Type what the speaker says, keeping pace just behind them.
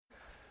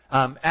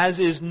As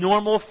is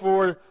normal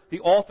for the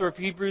author of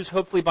Hebrews,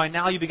 hopefully by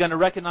now you've begun to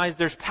recognize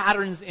there's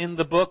patterns in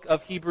the book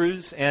of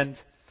Hebrews.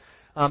 And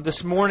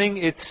this morning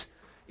it's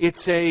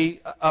an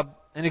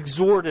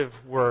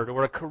exhortative word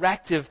or a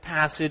corrective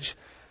passage.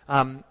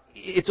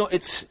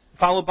 It's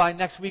followed by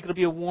next week it'll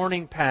be a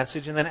warning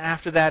passage, and then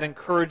after that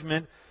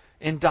encouragement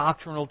and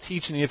doctrinal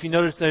teaching. If you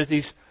notice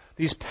there's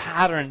these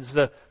patterns,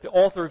 the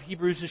author of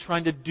Hebrews is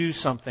trying to do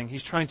something.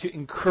 He's trying to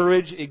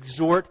encourage,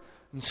 exhort,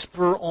 and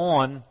spur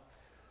on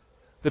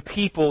the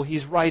people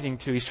he's writing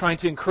to. He's trying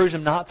to encourage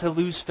them not to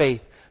lose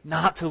faith,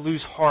 not to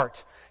lose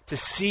heart, to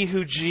see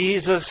who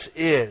Jesus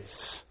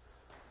is,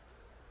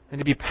 and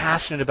to be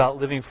passionate about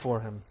living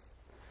for Him.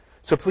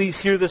 So please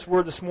hear this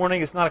word this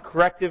morning. It's not a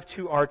corrective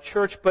to our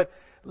church, but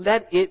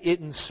let it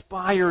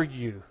inspire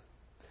you.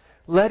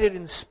 Let it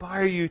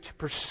inspire you to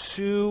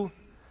pursue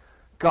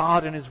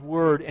God and His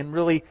Word, and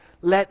really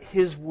let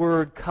His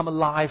Word come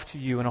alive to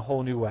you in a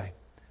whole new way.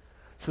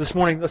 So this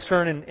morning, let's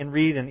turn and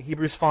read in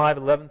Hebrews 5,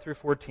 11 through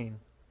 14.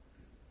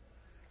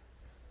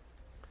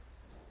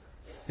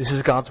 This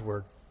is God's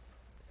Word.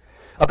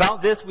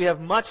 About this we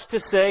have much to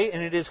say,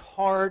 and it is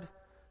hard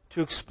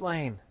to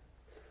explain,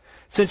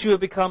 since you have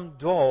become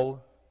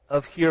dull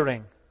of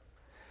hearing.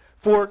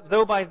 For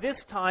though by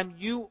this time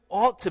you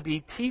ought to be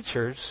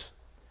teachers,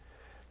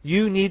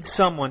 you need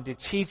someone to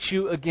teach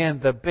you again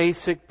the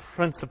basic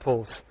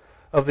principles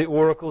of the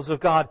oracles of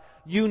God.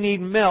 You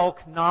need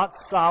milk, not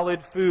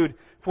solid food.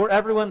 For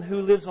everyone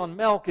who lives on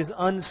milk is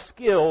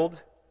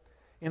unskilled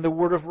in the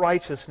word of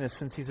righteousness,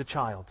 since he's a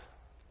child.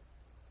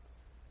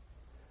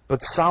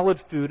 But solid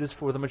food is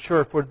for the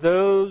mature, for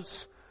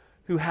those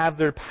who have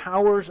their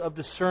powers of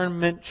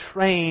discernment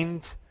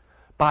trained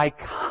by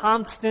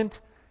constant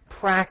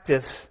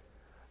practice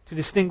to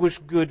distinguish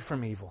good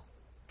from evil.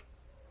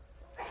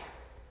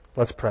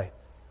 Let's pray.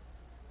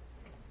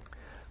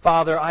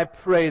 Father, I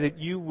pray that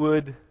you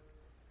would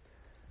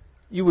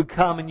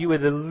come and you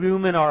would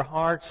illumine our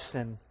hearts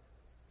and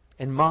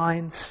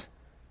minds.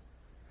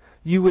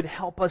 You would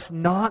help us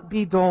not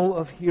be dull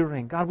of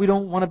hearing. God, we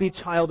don't want to be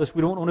childish.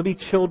 We don't want to be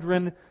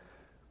children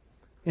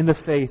in the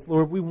faith.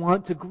 Lord, we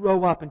want to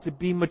grow up and to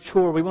be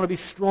mature. We want to be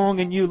strong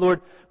in you,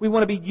 Lord. We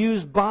want to be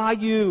used by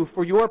you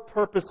for your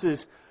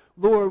purposes.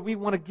 Lord, we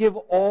want to give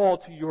all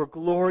to your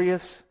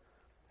glorious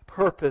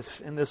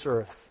purpose in this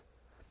earth.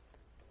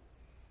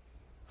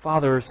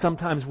 Father,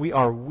 sometimes we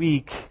are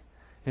weak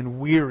and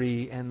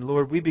weary, and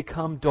Lord, we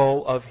become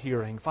dull of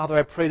hearing. Father,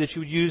 I pray that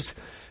you would use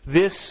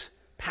this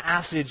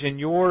passage and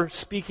your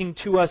speaking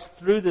to us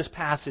through this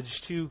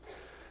passage to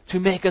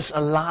make us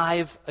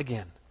alive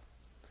again.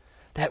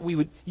 That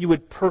you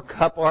would perk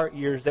up our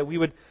ears, that we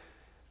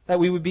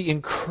would be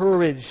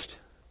encouraged,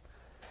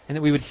 and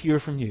that we would hear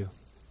from you.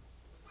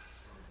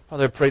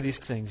 Father, I pray these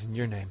things in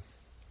your name.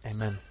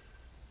 Amen.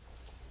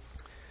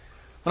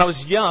 When I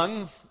was young,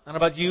 I don't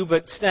know about you,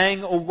 but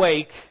staying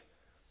awake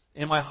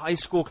in my high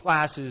school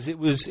classes, it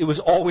was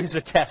always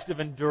a test of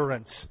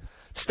endurance.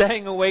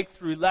 Staying awake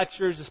through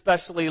lectures,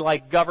 especially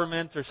like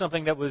government or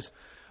something that was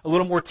a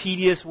little more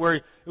tedious, where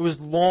it was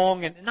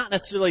long and not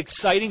necessarily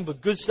exciting, but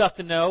good stuff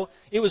to know.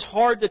 It was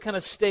hard to kind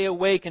of stay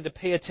awake and to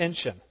pay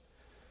attention.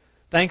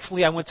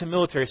 Thankfully, I went to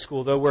military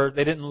school, though, where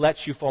they didn't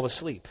let you fall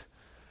asleep.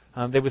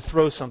 They would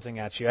throw something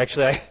at you.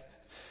 Actually,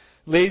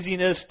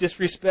 laziness,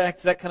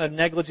 disrespect, that kind of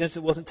negligence,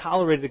 it wasn't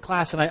tolerated in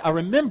class. And I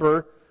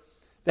remember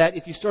that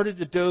if you started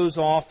to doze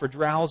off or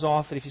drowse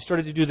off, and if you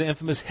started to do the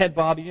infamous head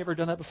bob, you ever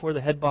done that before,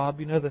 the head bob,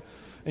 and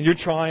you're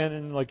trying,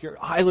 and like your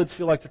eyelids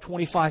feel like they're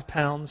 25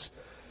 pounds.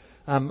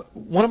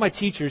 One of my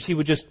teachers, he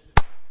would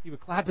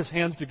clap his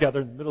hands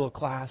together in the middle of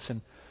class,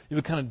 and he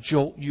would kind of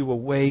jolt you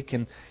awake.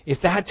 And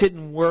if that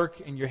didn't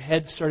work and your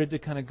head started to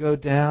kind of go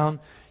down,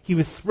 he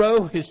would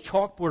throw his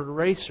chalkboard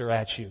eraser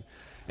at you.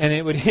 And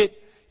he would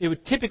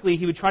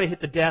try to hit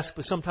the desk,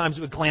 but sometimes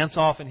it would glance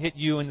off and hit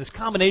you. And this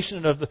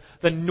combination of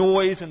the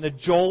noise and the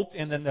jolt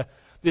and then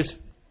this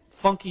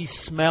funky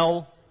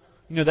smell,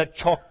 that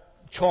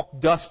chalk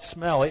dust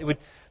smell, it would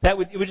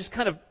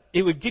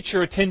get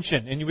your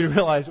attention, and you would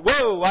realize,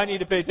 whoa, I need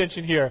to pay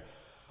attention here.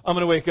 I'm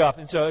going to wake up.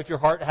 And so if your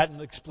heart hadn't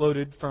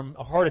exploded from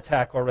a heart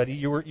attack already,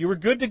 you were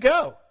good to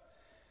go.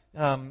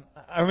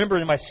 I remember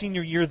in my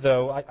senior year,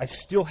 though, I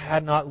still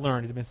had not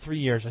learned. It had been 3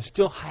 years. I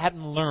still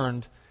hadn't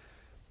learned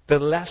the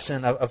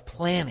lesson of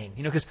planning.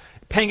 Because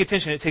paying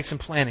attention, it takes some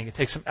planning. It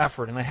takes some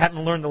effort. And I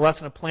hadn't learned the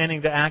lesson of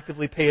planning to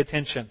actively pay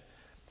attention.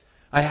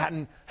 I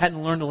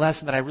hadn't learned the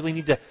lesson that I really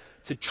need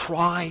to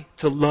try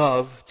to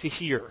love to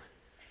hear.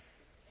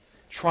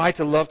 Try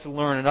to love to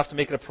learn enough to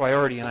make it a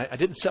priority. And I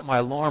didn't set my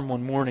alarm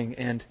one morning,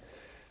 and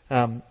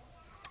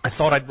I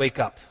thought I'd wake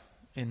up.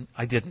 And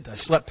I didn't. I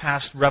slept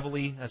past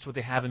Reveille. That's what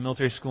they have in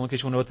military school. In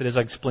case you want to know what that is,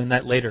 I'll explain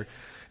that later.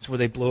 It's where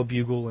they blow a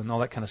bugle and all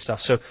that kind of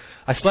stuff. So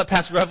I slept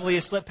past Reveille. I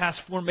slept past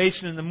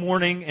formation in the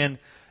morning. And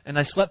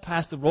I slept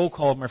past the roll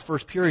call of my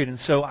first period. And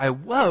so I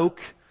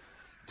woke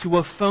to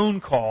a phone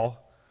call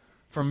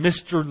from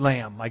Mr.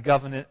 Lamb, my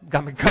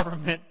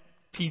government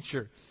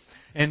teacher.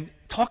 And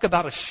talk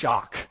about a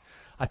shock.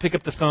 I pick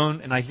up the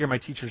phone and I hear my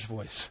teacher's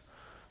voice.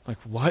 I'm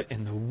like, what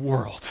in the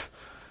world?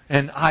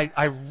 And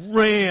I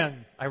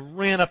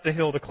ran up the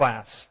hill to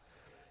class.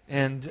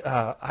 And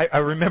I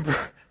remember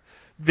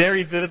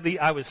very vividly,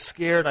 I was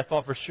scared. I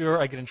thought for sure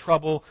I'd get in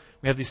trouble.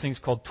 We have these things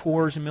called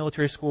tours in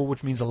military school,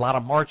 which means a lot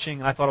of marching,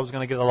 and I thought I was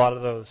going to get a lot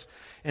of those.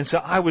 And so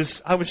I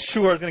was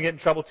sure I was going to get in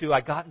trouble too.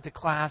 I got into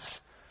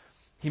class.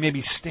 He made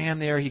me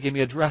stand there. He gave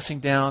me a dressing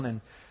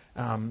down,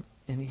 and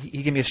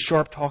he gave me a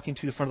sharp talking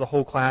to in front of the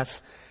whole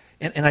class.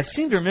 And I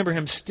seem to remember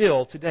him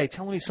still today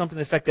telling me something to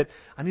the effect that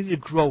I needed to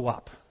grow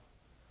up.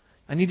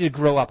 I needed to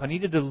grow up. I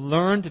needed to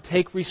learn to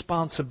take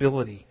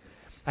responsibility.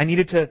 I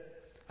needed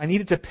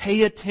to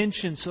pay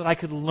attention so that I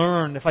could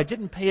learn. If I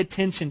didn't pay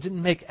attention,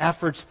 didn't make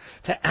efforts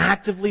to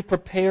actively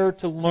prepare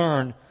to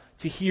learn,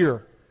 to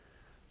hear,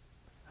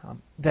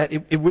 that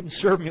it wouldn't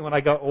serve me when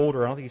I got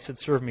older. I don't think he said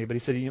serve me, but he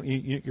said you're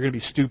going to be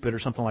stupid or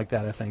something like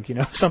that, I think.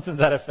 Something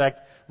to that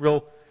effect.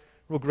 Real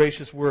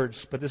gracious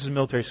words. But this is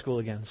military school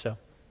again, so.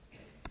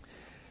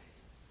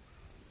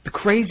 The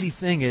crazy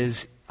thing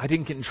is, I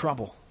didn't get in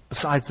trouble,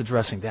 besides the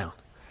dressing down.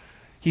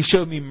 He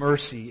showed me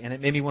mercy, and it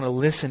made me want to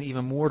listen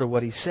even more to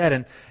what he said.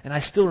 And I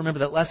still remember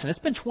that lesson. It's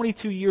been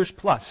 22 years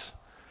plus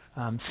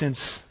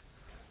since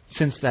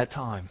that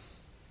time.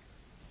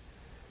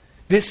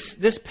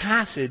 This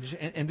passage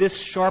and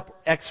this sharp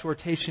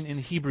exhortation in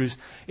Hebrews,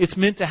 it's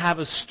meant to have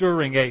a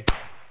stirring, a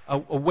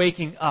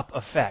waking up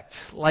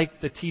effect, like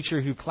the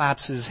teacher who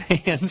claps his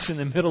hands in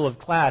the middle of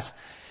class.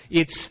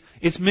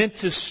 It's meant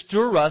to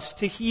stir us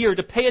to hear,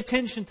 to pay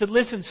attention, to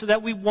listen, so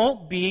that we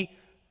won't be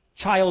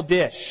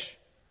childish.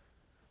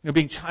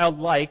 Being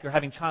childlike or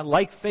having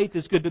childlike faith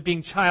is good, but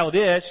being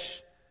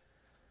childish,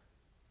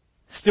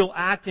 still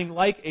acting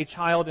like a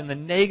child in the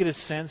negative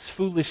sense,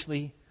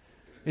 foolishly,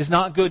 is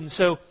not good. And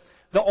so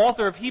the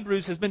author of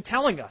Hebrews has been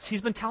telling us.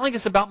 He's been telling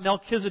us about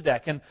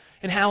Melchizedek and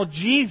how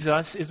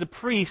Jesus is a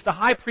priest, a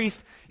high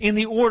priest in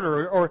the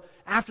order, or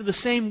after the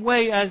same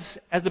way as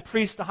the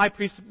priest, the high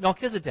priest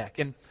Melchizedek.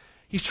 And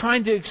he's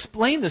trying to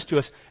explain this to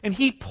us. And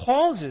he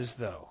pauses,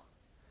 though.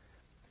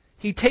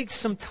 He takes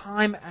some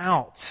time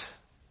out.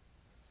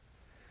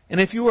 And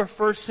if you are a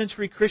first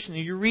century Christian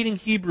and you're reading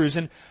Hebrews,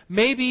 and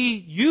maybe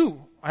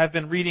you have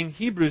been reading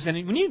Hebrews,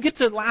 and when you get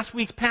to last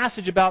week's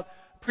passage about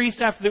priests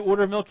after the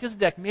order of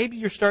Melchizedek, maybe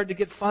you're starting to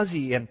get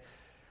fuzzy, and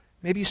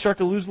maybe you start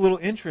to lose a little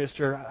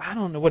interest, or I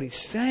don't know what he's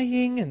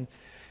saying, and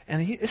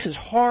this is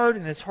hard,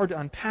 and it's hard to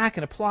unpack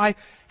and apply.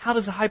 How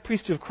does the high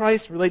priesthood of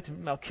Christ relate to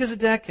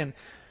Melchizedek?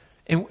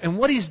 And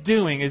what he's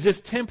doing is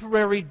this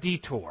temporary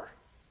detour.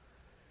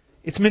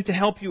 It's meant to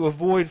help you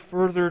avoid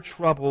further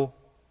trouble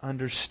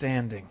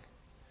understanding.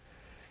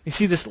 You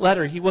see, this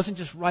letter, he wasn't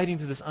just writing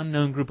to this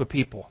unknown group of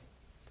people.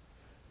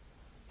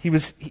 He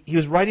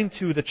was writing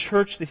to the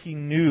church that he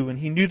knew, and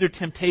he knew their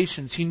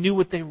temptations. He knew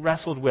what they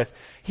wrestled with.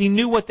 He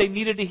knew what they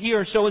needed to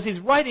hear. So as he's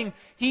writing,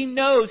 he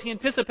knows, he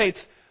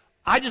anticipates,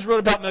 I just wrote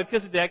about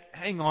Melchizedek.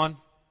 Hang on.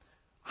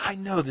 I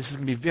know this is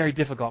going to be very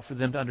difficult for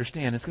them to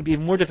understand. It's going to be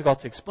even more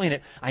difficult to explain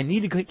it. I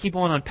need to keep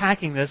on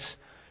unpacking this,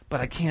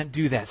 but I can't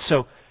do that.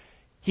 So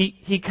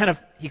he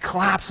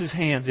claps his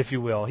hands, if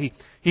you will.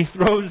 He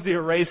throws the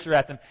eraser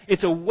at them.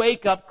 It's a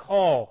wake-up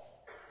call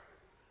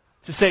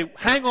to say,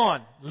 hang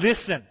on,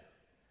 listen.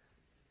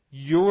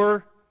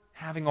 You're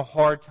having a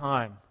hard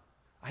time.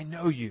 I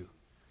know you.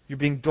 You're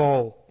being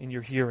dull in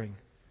your hearing.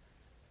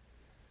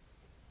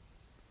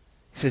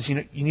 He says,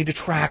 you need to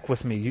track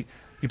with me.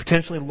 You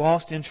potentially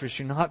lost interest.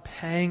 You're not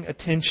paying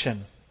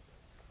attention.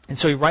 And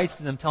so he writes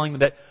to them telling them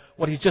that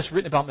what he's just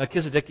written about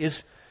Melchizedek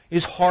is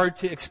hard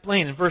to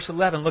explain. In verse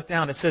 11, look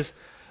down. It says,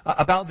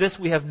 about this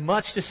we have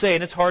much to say,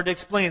 and it's hard to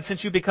explain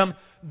since you become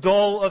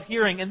dull of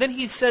hearing. And then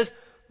he says,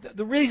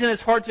 the reason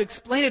it's hard to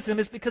explain it to them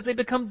is because they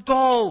become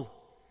dull.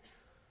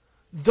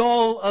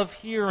 Dull of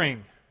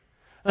hearing.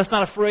 That's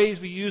not a phrase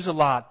we use a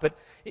lot, but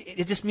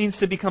it just means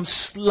to become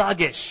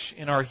sluggish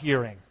in our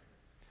hearing.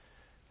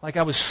 Like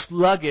I was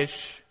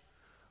sluggish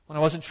when I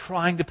wasn't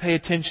trying to pay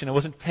attention. I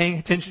wasn't paying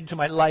attention to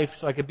my life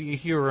so I could be a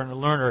hearer and a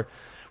learner.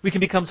 We can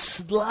become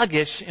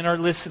sluggish in our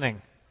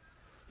listening.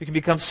 We can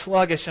become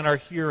sluggish in our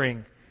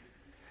hearing.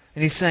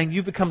 And he's saying,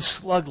 you've become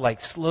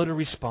slug-like, slow to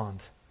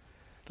respond.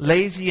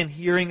 Lazy in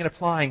hearing and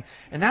applying.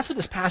 And that's what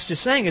this passage is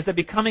saying, is that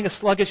becoming a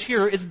sluggish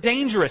hearer is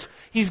dangerous.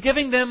 He's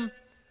giving them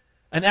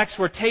an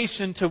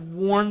exhortation to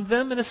warn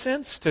them, in a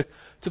sense, to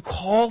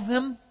call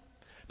them,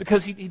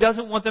 because he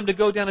doesn't want them to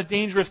go down a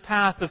dangerous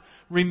path of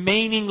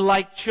remaining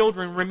like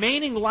children.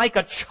 Remaining like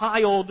a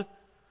child,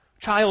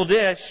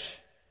 childish,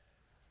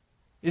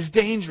 is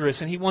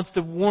dangerous, and he wants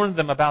to warn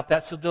them about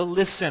that so they'll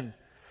listen.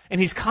 And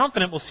he's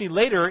confident, we'll see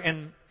later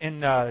in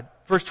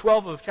verse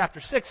 12 of chapter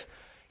 6,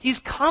 he's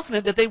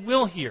confident that they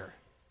will hear.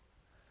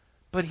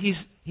 But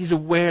he's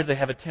aware they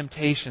have a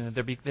temptation,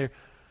 that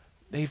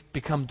they've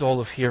become dull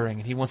of hearing,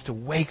 and he wants to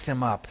wake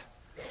them up.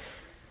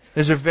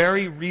 There's a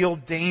very real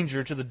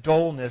danger to the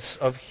dullness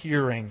of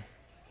hearing.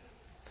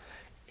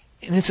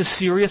 And it's a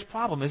serious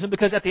problem, isn't it?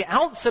 Because at the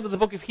outset of the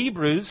book of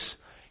Hebrews,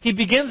 he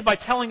begins by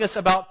telling us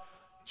about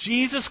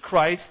Jesus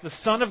Christ, the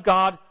Son of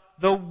God,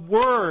 the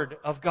Word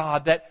of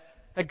God, that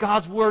that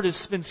God's Word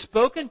has been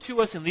spoken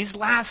to us in these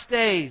last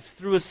days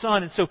through His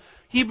Son. And so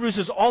Hebrews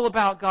is all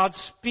about God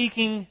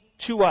speaking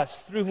to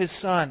us through His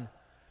Son.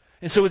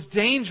 And so it's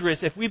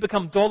dangerous if we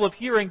become dull of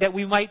hearing that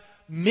we might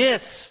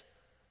miss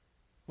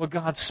what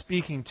God's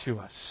speaking to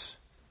us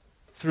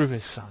through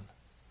His Son.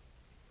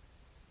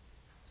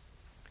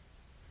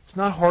 It's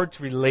not hard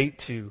to relate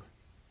to.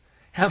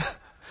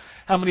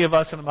 How many of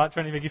us, and I'm not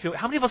trying to make you feel,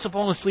 how many of us have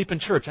fallen asleep in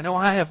church? I know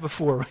I have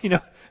before.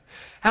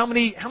 How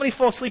many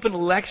fall asleep in a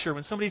lecture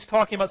when somebody's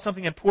talking about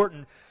something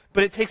important,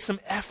 but it takes some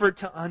effort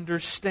to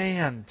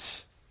understand?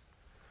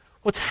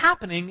 What's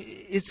happening,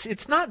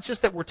 it's not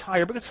just that we're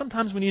tired, because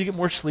sometimes we need to get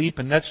more sleep,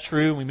 and that's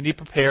true, and we need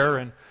to prepare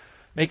and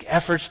make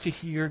efforts to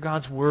hear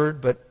God's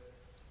Word, but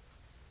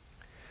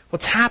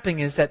what's happening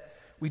is that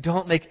we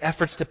don't make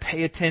efforts to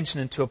pay attention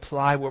and to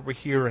apply what we're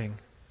hearing.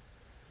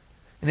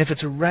 And if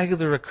it's a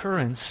regular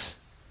occurrence,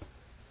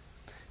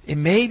 it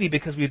may be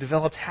because we've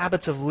developed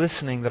habits of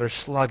listening that are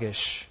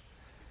sluggish,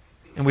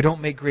 and we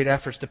don't make great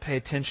efforts to pay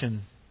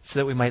attention so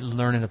that we might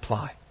learn and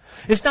apply.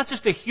 It's not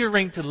just a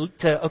hearing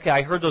to okay,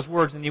 I heard those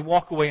words, and you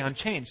walk away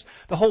unchanged.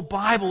 The whole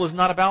Bible is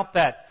not about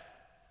that.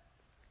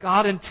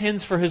 God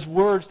intends for His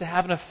words to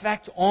have an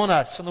effect on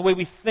us, on the way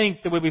we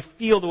think, the way we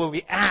feel, the way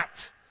we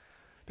act.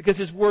 Because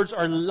His words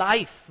are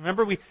life.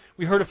 Remember, we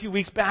heard a few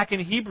weeks back in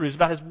Hebrews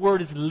about His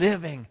Word is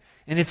living,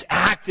 and it's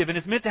active, and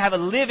it's meant to have a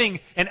living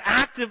and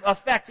active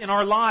effect in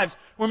our lives.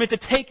 We're meant to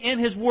take in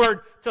His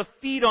Word, to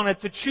feed on it,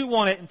 to chew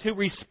on it, and to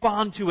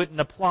respond to it and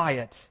apply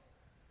it.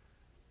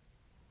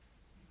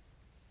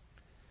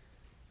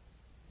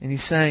 And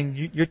He's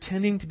saying, you're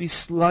tending to be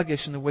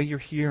sluggish in the way you're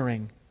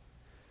hearing.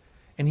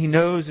 And He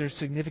knows there's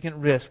significant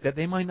risk that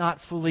they might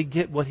not fully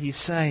get what He's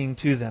saying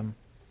to them.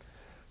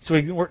 So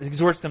He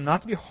exhorts them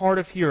not to be hard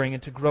of hearing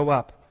and to grow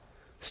up.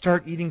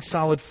 Start eating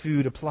solid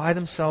food. Apply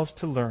themselves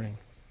to learning.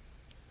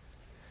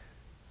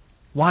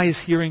 Why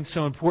is hearing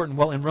so important?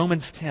 Well, in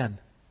Romans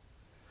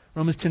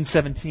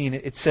 10:17,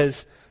 it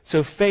says,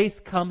 so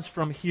faith comes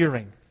from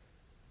hearing.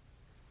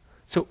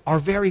 So our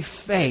very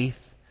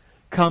faith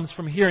comes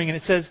from hearing. And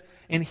it says,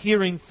 and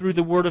hearing through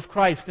the word of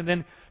Christ. And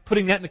then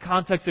putting that in the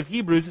context of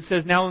Hebrews, it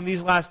says, now in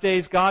these last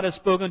days, God has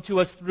spoken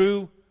to us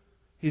through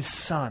His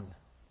Son.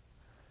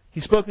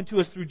 He's spoken to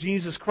us through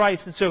Jesus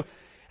Christ. And so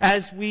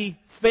as we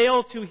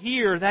fail to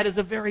hear, that is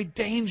a very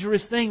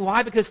dangerous thing.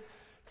 Why? Because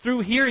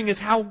through hearing is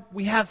how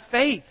we have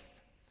faith.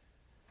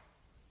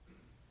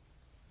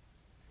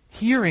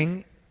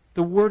 Hearing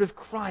the word of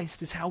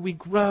Christ is how we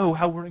grow,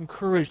 how we're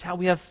encouraged, how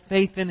we have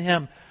faith in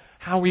Him,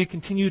 how we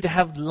continue to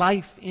have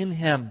life in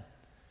Him.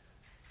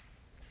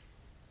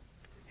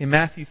 In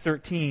Matthew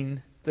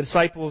 13, the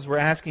disciples were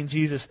asking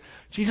Jesus,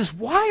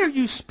 why are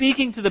you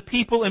speaking to the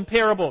people in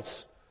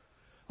parables?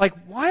 Like,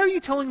 why are you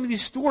telling me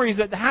these stories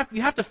that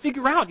you have to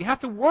figure out, you have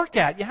to work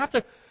at, you have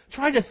to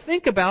try to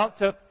think about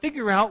to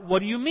figure out what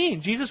do you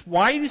mean? Jesus,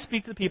 why do you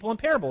speak to the people in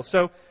parables?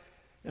 So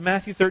in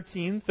Matthew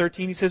 13,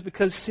 He says,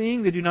 because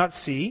seeing they do not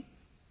see,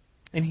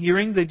 and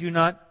hearing they do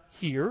not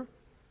hear,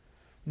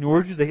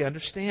 nor do they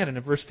understand. And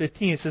in verse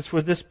 15 it says,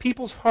 for this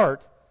people's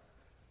heart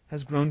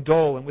has grown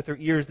dull, and with their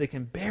ears they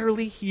can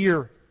barely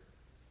hear,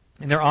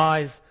 and their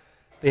eyes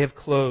they have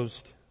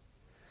closed,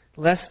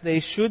 lest they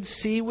should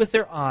see with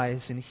their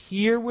eyes, and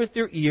hear with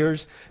their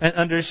ears, and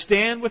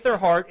understand with their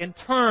heart, and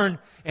turn,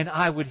 and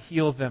I would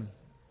heal them.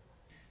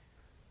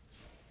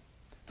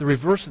 The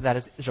reverse of that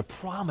is a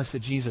promise that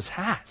Jesus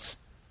has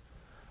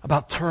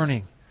about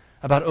turning,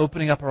 about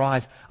opening up our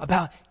eyes,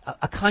 about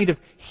a kind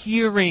of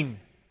hearing,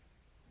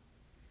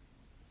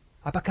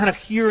 a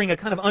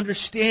kind of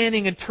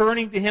understanding and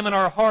turning to Him in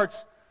our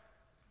hearts,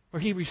 where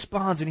He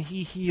responds and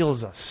He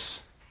heals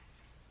us.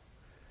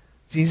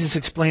 Jesus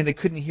explained they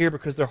couldn't hear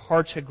because their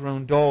hearts had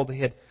grown dull. They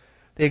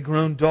had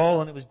grown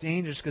dull, and it was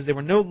dangerous because they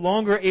were no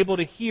longer able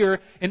to hear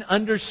and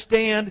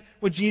understand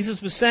what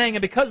Jesus was saying.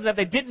 And because of that,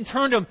 they didn't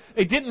turn to Him.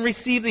 They didn't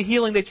receive the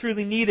healing they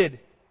truly needed.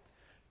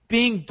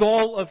 Being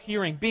dull of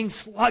hearing, being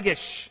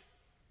sluggish,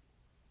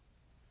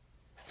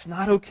 it's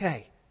not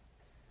okay.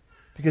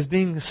 Because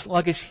being a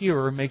sluggish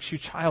hearer makes you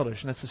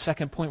childish. And that's the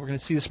second point we're going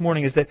to see this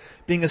morning, is that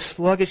being a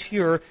sluggish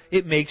hearer,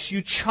 it makes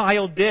you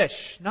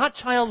childish. Not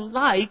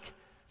childlike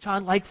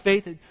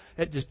faith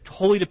that is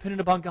wholly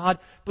dependent upon God,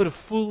 but a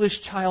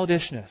foolish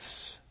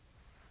childishness.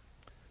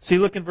 So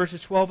you look in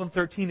verses 12 and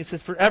 13, it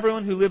says, for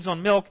everyone who lives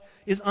on milk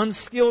is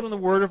unskilled in the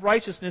word of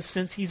righteousness,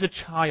 since he's a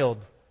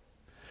child.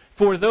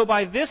 For though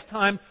by this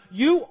time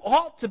you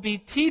ought to be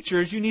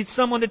teachers, you need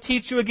someone to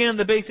teach you again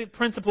the basic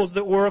principles,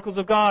 the oracles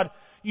of God.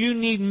 You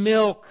need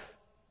milk.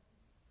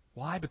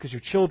 Why? Because you're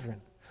children.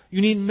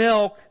 You need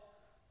milk,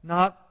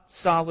 not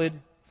solid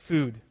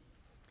food.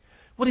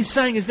 What he's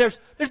saying is there's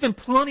been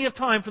plenty of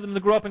time for them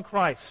to grow up in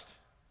Christ.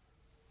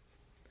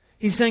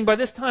 He's saying by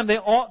this time they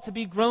ought to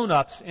be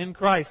grown-ups in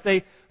Christ.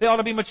 They ought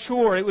to be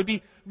mature. It would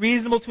be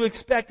reasonable to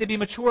expect they'd be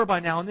mature by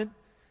now. And then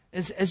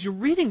as you're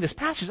reading this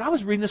passage, I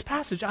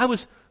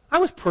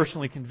was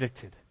personally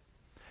convicted.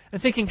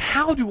 and thinking,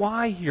 how do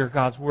I hear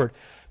God's Word?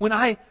 When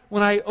I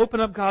open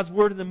up God's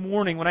Word in the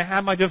morning, when I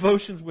have my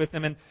devotions with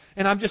Him, and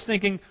I'm just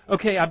thinking,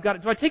 okay,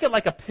 do I take it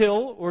like a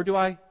pill, or do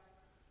I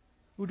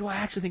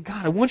actually think,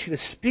 God, I want you to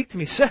speak to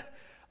me.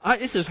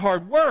 This is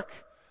hard work.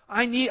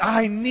 I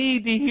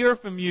need to hear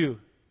from you.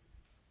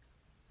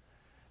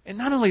 And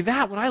not only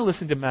that, when I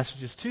listen to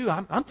messages too,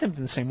 I'm tempted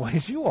in the same way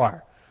as you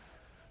are.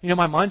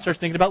 My mind starts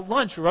thinking about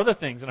lunch or other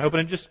things, and I hope it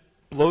doesn't just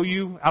blow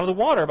you out of the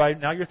water by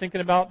now you're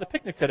thinking about the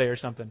picnic today or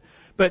something.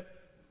 But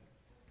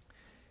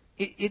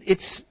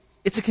it's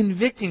a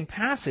convicting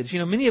passage.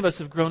 Many of us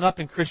have grown up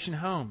in Christian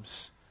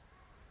homes.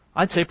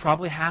 I'd say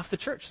probably half the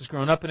church has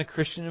grown up in a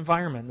Christian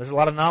environment. There's a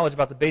lot of knowledge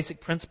about the basic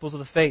principles of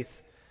the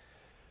faith.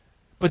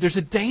 But there's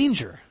a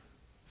danger.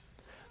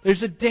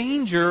 There's a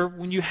danger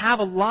when you have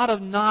a lot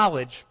of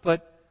knowledge,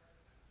 but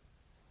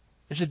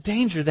there's a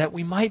danger that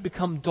we might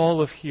become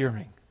dull of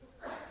hearing.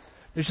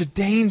 There's a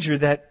danger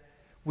that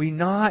we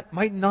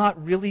might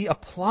not really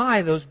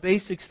apply those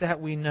basics that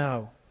we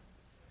know.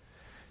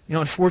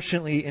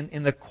 Unfortunately,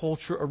 in the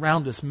culture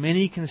around us,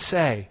 many can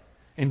say,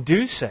 and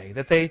do say,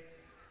 that they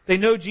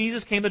know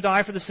Jesus came to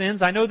die for the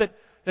sins. I know that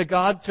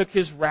God took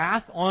His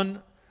wrath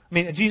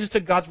Jesus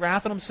took God's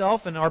wrath on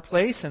Himself in our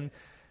place, and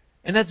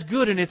that's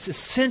good, and it's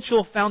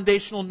essential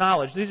foundational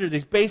knowledge. These are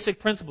these basic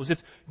principles.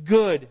 It's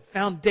good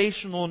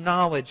foundational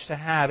knowledge to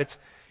have.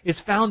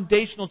 It's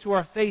foundational to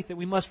our faith that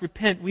we must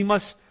repent. We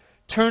must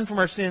turn from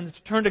our sins,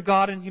 turn to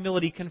God in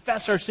humility,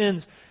 confess our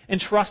sins,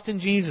 and trust in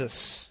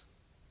Jesus.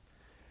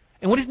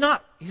 And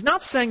He's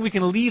not saying we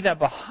can leave that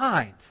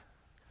behind.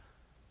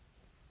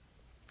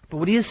 But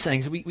what He is saying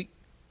is that we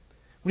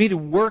need to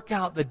work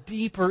out the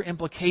deeper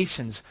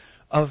implications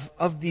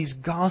of these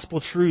gospel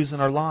truths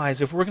in our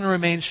lives if we're going to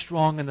remain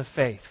strong in the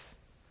faith.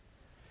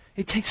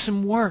 It takes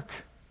some work.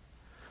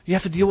 You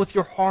have to deal with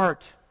your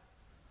heart.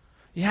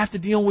 You have to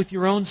deal with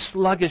your own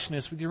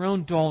sluggishness, with your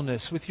own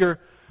dullness, with your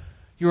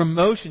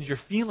emotions, your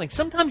feelings.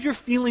 Sometimes your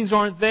feelings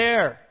aren't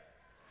there,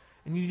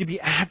 and you need to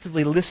be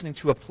actively listening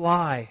to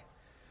apply.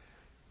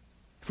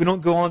 If we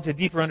don't go on to a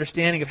deeper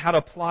understanding of how to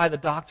apply the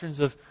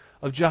doctrines of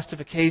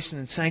justification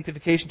and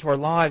sanctification to our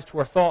lives, to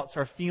our thoughts,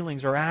 our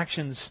feelings, our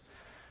actions,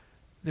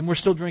 then we're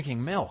still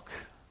drinking milk.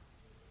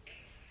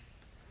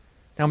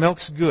 Now,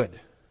 milk's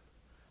good.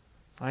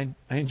 I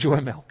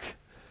enjoy milk.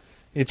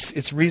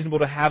 It's reasonable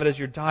to have it as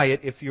your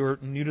diet if you're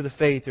new to the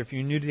faith, or if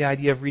you're new to the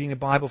idea of reading the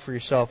Bible for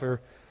yourself,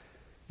 or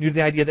new to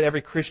the idea that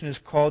every Christian is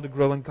called to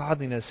grow in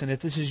godliness. And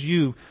if this is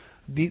you,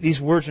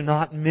 these words are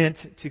not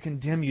meant to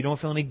condemn you. Don't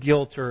feel any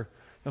guilt or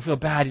don't feel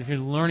bad. If you're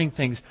learning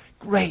things,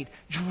 great.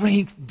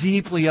 Drink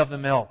deeply of the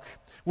milk.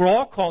 We're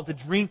all called to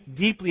drink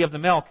deeply of the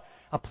milk.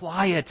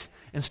 Apply it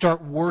and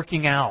start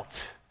working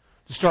out.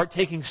 To start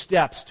taking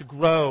steps to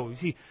grow. You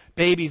see,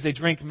 babies, they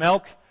drink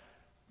milk.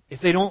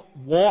 If they don't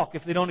walk,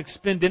 if they don't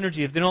expend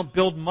energy, if they don't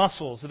build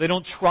muscles, if they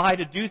don't try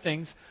to do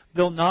things,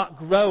 they'll not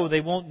grow. They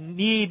won't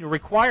need or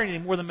require any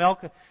more than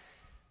milk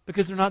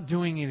because they're not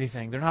doing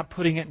anything. They're not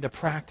putting it into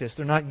practice.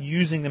 They're not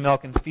using the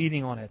milk and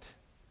feeding on it.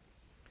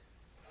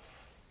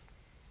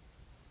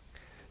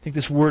 I think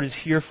this word is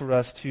here for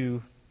us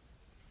to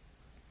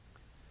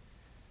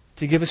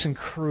give us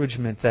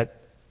encouragement that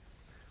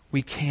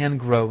we can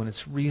grow, and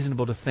it's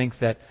reasonable to think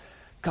that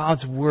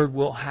God's word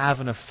will have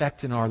an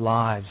effect in our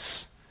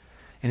lives.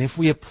 And if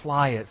we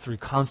apply it through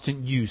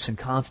constant use and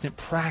constant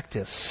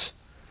practice,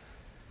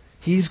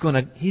 He's going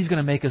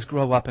to make us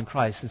grow up in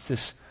Christ.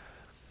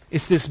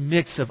 It's this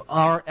mix of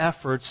our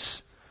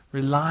efforts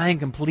relying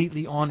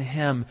completely on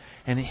Him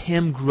and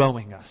Him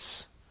growing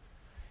us,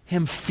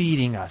 Him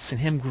feeding us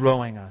and Him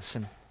growing us.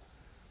 And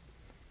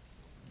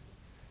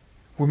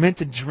we're meant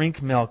to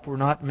drink milk. We're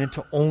not meant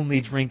to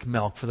only drink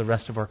milk for the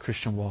rest of our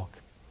Christian walk.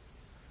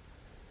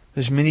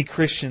 There's many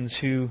Christians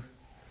who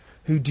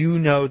do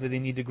know that they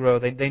need to grow.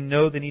 They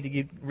know they need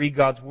to read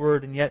God's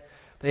Word, and yet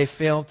they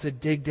fail to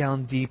dig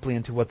down deeply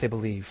into what they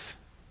believe.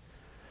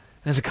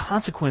 And as a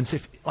consequence,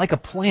 like a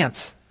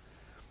plant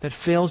that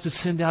fails to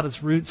send out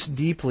its roots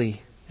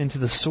deeply into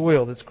the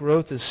soil, its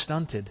growth is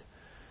stunted.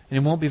 And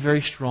it won't be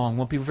very strong,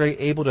 won't be very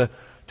able to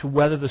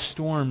weather the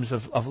storms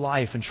of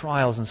life and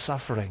trials and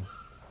suffering.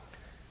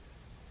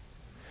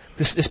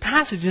 This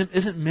passage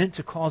isn't meant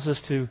to cause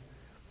us to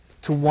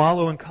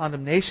wallow in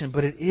condemnation,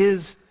 but it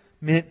is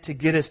meant to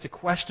get us to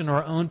question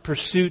our own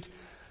pursuit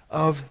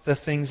of the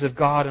things of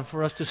God and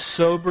for us to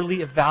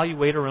soberly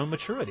evaluate our own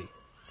maturity.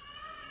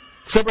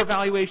 Sober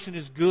evaluation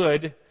is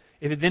good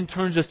if it then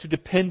turns us to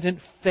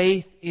dependent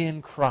faith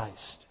in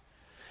Christ.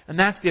 And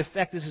that's the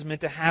effect this is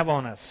meant to have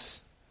on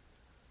us.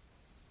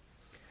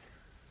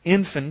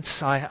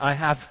 Infants, I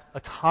have a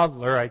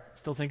toddler. I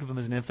still think of him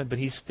as an infant, but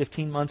he's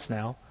 15 months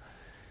now.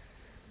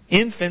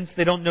 Infants,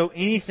 they don't know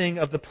anything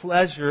of the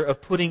pleasure of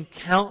putting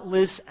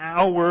countless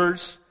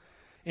hours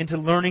into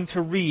learning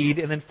to read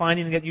and then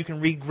finding that you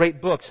can read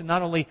great books and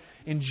not only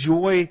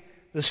enjoy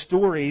the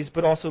stories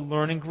but also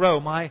learn and grow.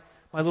 My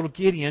little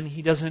Gideon,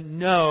 he doesn't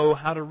know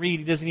how to read.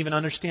 He doesn't even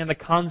understand the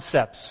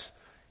concepts.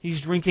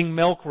 He's drinking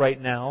milk right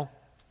now.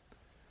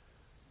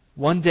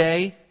 One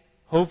day,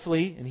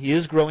 hopefully, and he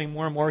is growing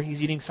more and more,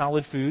 he's eating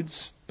solid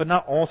foods, but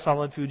not all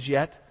solid foods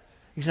yet.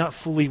 He's not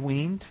fully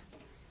weaned.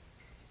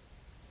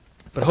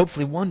 But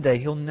hopefully one day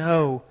he'll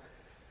know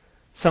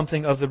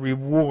something of the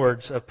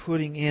rewards of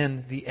putting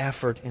in the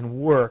effort and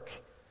work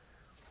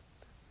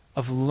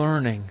of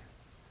learning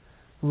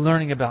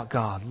about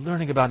God,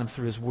 learning about Him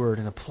through His Word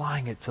and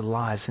applying it to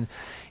lives. And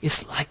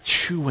it's like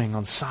chewing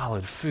on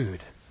solid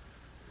food.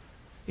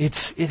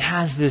 It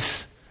has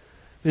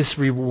this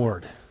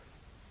reward.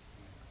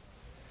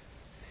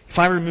 If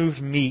I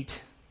removed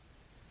meat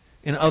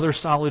and other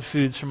solid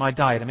foods from my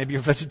diet, and maybe you're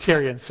a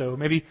vegetarian, so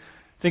maybe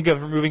think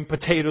of removing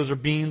potatoes or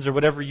beans or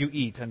whatever you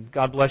eat, and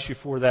God bless you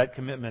for that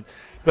commitment.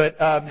 But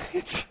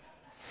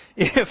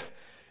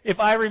if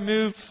I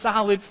removed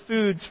solid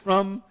foods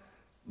from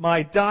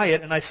my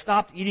diet and I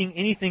stopped eating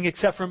anything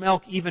except for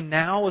milk even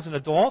now as an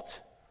adult,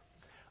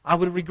 I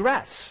would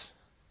regress.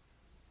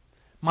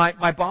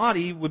 My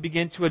body would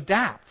begin to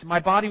adapt. My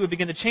body would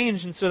begin to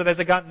change, and so that as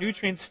I got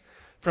nutrients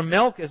from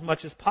milk as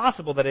much as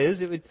possible, that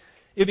is, it would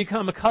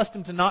become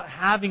accustomed to not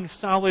having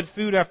solid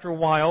food after a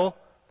while.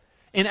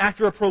 And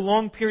after a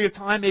prolonged period of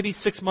time, maybe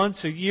 6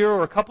 months, a year,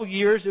 or a couple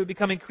years, it would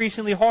become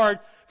increasingly hard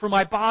for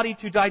my body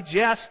to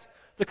digest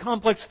the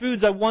complex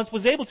foods I once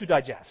was able to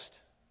digest.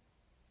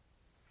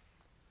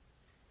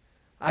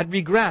 I'd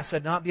regress.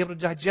 I'd not be able to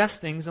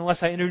digest things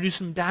unless I introduced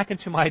them back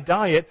into my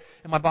diet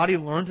and my body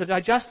learned to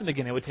digest them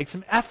again. It would take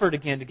some effort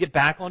again to get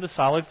back onto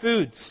solid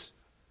foods.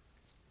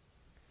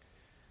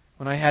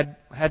 When I had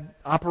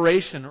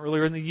operation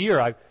earlier in the year,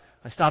 I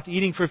stopped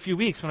eating for a few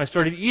weeks. When I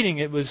started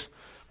eating,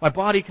 my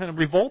body kind of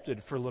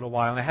revolted for a little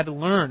while, and I had to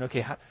learn,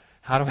 okay,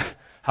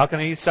 how can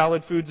I eat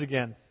solid foods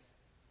again?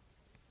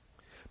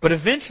 But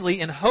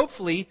eventually, and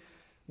hopefully,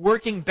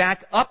 working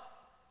back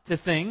up to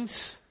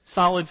things,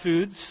 solid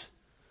foods,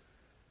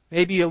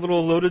 maybe a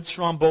little loaded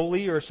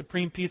stromboli or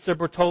Supreme Pizza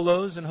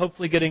Bertolo's, and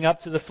hopefully getting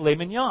up to the filet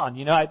mignon.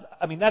 You know,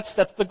 I mean, that's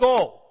the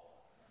goal.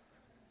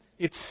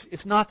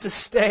 It's not to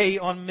stay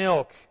on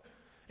milk.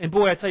 And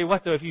boy, I tell you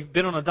what, though, if you've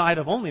been on a diet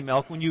of only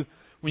milk, when you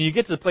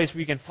get to the place where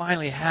you can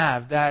finally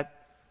have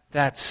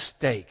that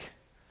steak,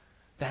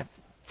 that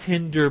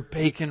tender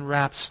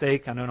bacon-wrapped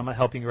steak. I know I'm not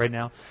helping you right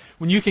now.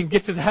 When you can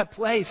get to that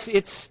place,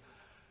 it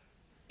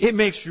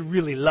makes you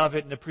really love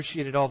it and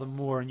appreciate it all the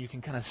more, and you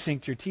can kind of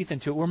sink your teeth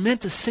into it. We're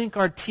meant to sink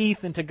our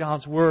teeth into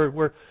God's Word.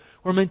 We're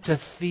meant to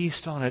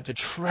feast on it, to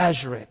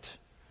treasure it,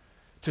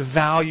 to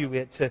value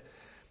it,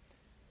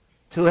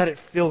 to let it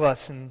fill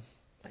us and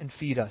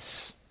feed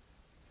us.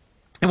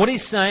 And what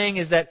he's saying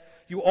is that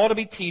you ought to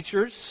be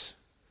teachers.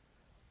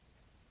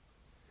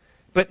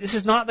 But this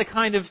is not the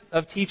kind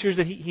of teachers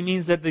that he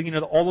means that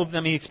all of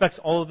them, he expects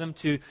all of them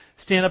to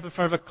stand up in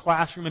front of a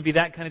classroom and be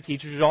that kind of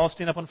teachers. You all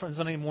stand up on front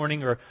Sunday morning.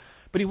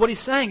 But what he's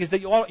saying is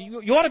that you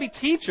ought to be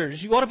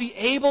teachers. You ought to be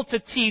able to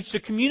teach, to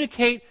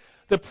communicate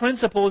the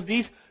principles,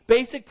 these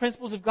basic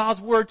principles of God's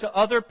Word to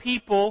other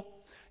people.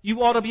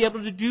 You ought to be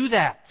able to do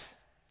that.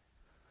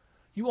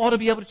 You ought to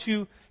be able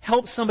to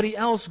help somebody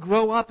else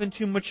grow up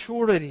into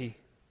maturity.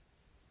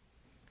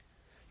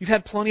 You've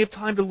had plenty of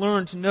time to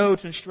learn, to know,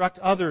 to instruct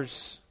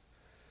others.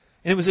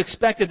 And it was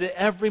expected that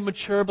every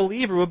mature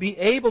believer would be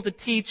able to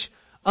teach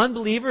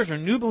unbelievers or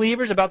new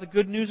believers about the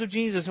good news of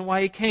Jesus and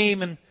why He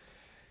came.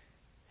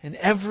 And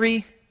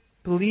every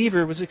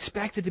believer was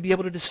expected to be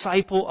able to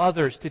disciple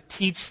others, to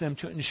teach them,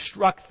 to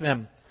instruct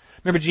them.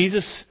 Remember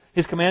Jesus,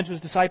 His command to His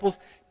disciples,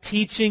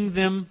 teaching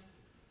them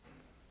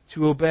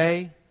to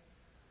obey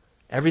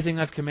everything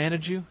I've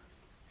commanded you.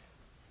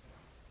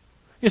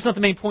 It's not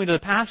the main point of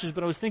the passage,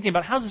 but I was thinking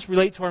about how does this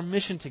relate to our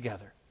mission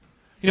together?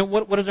 You know,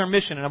 what is our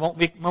mission? And I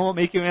won't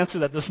make you answer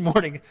that this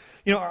morning.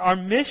 You know, our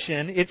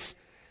mission, it's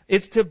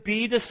to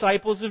be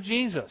disciples of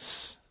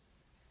Jesus.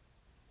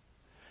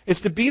 It's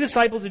to be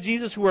disciples of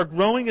Jesus who are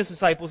growing as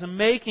disciples and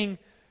making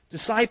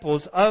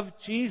disciples of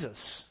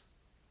Jesus.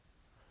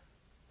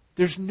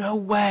 There's no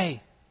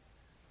way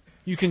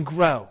you can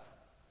grow.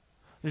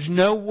 There's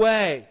no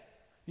way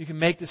you can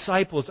make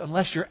disciples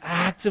unless you're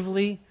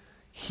actively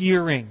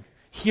hearing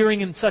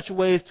in such a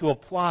way as to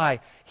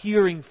apply,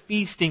 hearing,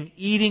 feasting,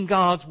 eating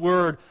God's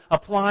Word,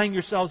 applying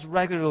yourselves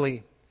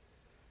regularly.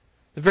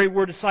 The very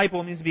word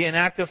disciple means to be an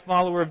active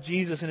follower of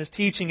Jesus and His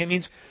teaching. It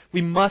means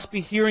we must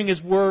be hearing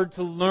His Word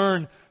to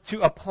learn,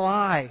 to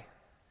apply.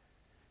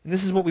 And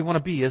this is what we want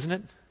to be, isn't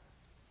it?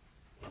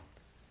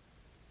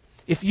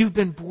 If you've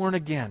been born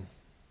again,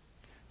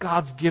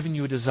 God's given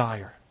you a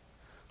desire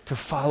to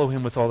follow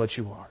Him with all that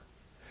you are.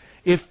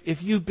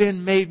 If you've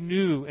been made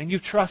new and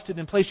you've trusted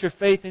and placed your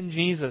faith in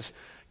Jesus,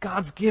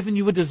 God's given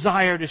you a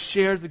desire to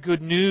share the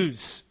good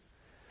news.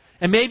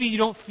 And maybe you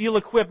don't feel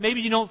equipped.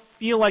 Maybe you don't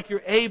feel like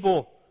you're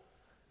able.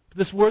 But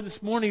this word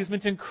this morning is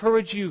meant to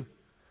encourage you.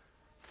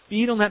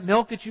 Feed on that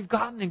milk that you've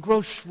gotten and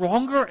grow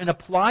stronger and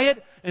apply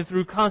it. And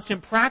through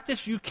constant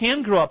practice, you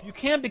can grow up. You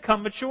can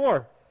become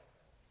mature.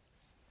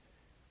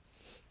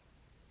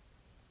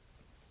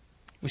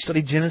 We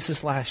studied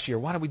Genesis last year.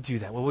 Why did we do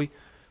that? Well,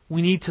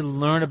 we need to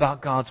learn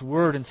about God's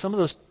Word. And some of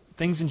those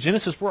things in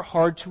Genesis were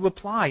hard to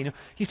apply. You know,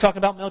 he's talking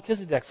about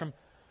Melchizedek from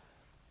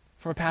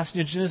from a passage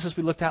in Genesis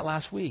we looked at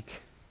last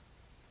week.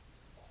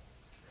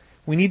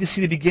 We need to see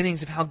the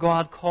beginnings of how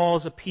God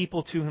calls a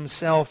people to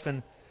himself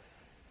and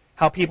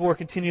how people were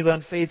continually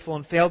unfaithful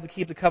and failed to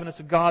keep the covenants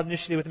of God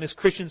initiated with them as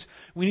Christians.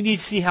 We need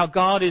to see how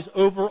God is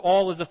over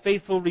all as a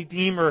faithful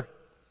Redeemer.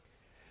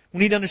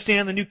 We need to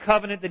understand the new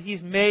covenant that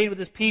he's made with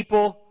his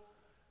people.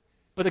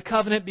 But the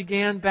covenant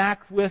began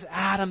back with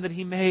Adam that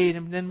he made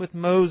and then with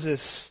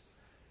Moses.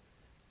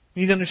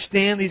 We need to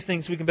understand these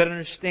things so we can better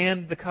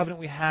understand the covenant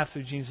we have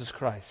through Jesus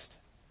Christ.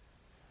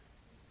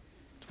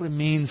 That's what it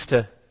means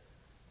to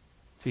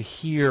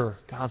hear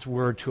God's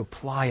word, to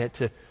apply it,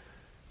 to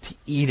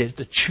eat it,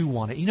 to chew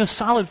on it. You know,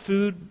 solid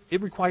food,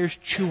 it requires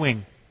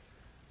chewing.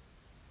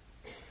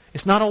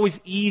 It's not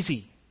always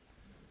easy.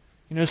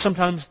 You know,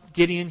 sometimes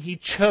Gideon, he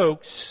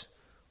chokes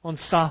on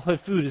solid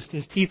food.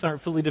 His teeth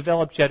aren't fully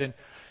developed yet, and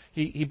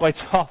he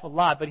bites off a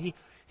lot, but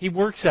he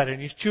works at it,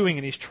 and he's chewing,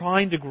 and he's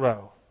trying to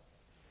grow.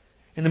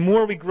 And the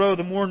more we grow,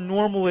 the more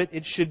normal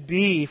it should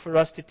be for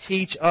us to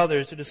teach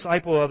others, to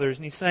disciple others.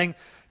 And he's saying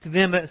to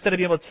them that instead of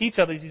being able to teach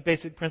others these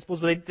basic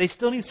principles, but they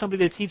still need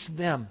somebody to teach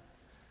them.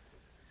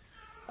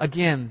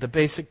 Again, the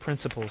basic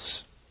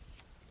principles.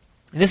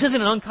 And this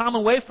isn't an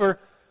uncommon way for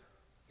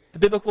the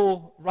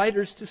biblical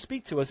writers to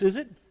speak to us, is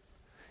it?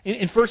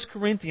 In 1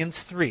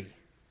 Corinthians 3,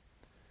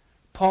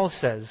 Paul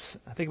says,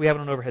 I think we have it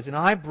on overheads, "And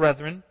I,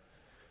 brethren,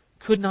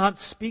 could not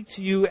speak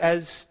to you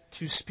as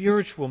to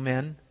spiritual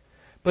men,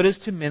 but as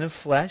to men of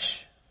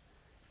flesh,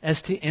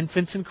 as to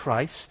infants in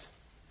Christ.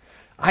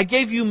 I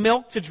gave you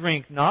milk to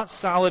drink, not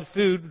solid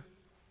food."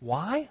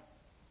 Why?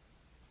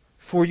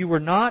 "For you were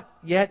not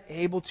yet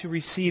able to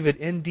receive it.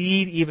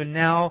 Indeed, even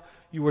now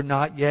you are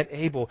not yet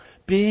able."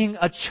 Being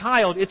a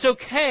child, it's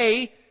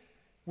okay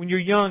when you're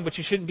young, but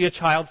you shouldn't be a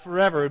child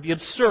forever. It would be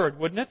absurd,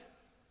 wouldn't it?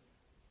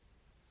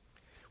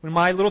 When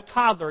my little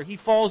toddler, he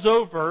falls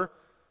over,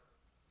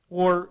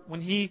 or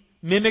when he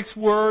mimics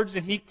words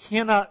and he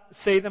cannot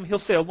say them, he'll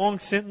say a long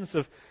sentence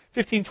of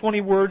 15, 20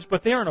 words,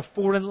 but they are in a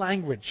foreign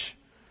language.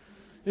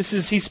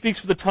 He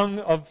speaks with the tongue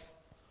of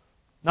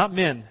not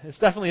men. It's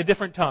definitely a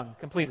different tongue,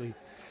 completely.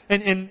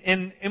 And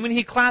when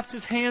he claps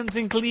his hands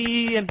in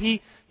glee and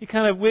he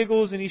kind of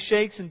wiggles and he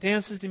shakes and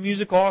dances to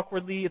music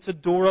awkwardly, it's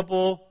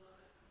adorable.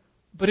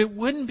 But it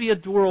wouldn't be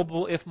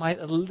adorable if my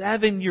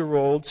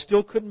 11-year-old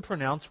still couldn't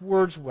pronounce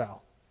words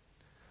well.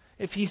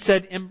 If he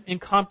said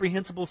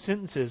incomprehensible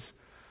sentences,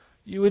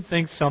 you would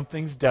think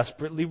something's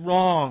desperately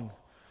wrong.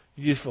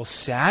 You'd feel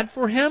sad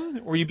for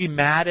him, or you'd be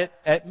mad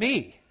at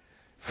me.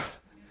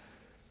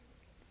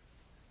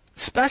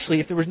 Especially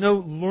if there was no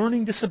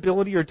learning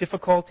disability or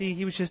difficulty.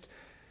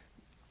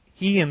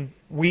 He and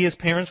we as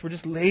parents were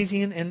just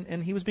lazy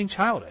and he was being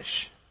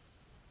childish.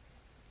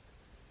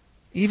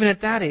 Even at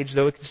that age,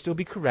 though, it can still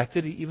be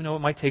corrected, even though it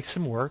might take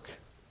some work.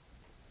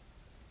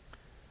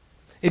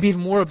 It'd be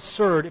even more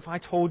absurd if I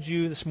told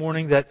you this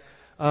morning that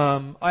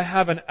I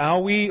have an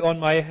owie on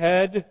my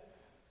head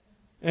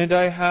and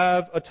I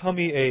have a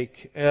tummy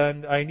ache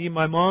and I need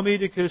my mommy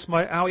to kiss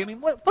my owie. I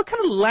mean, what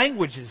kind of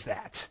language is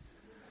that?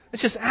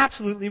 It's just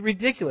absolutely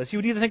ridiculous. You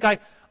would either think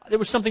there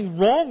was something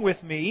wrong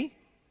with me,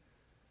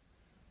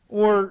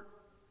 or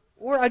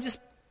I'd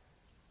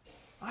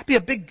be a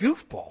big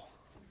goofball.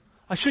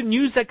 I shouldn't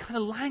use that kind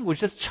of language.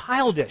 That's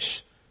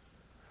childish.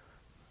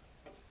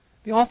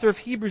 The author of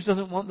Hebrews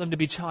doesn't want them to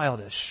be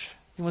childish.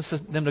 He wants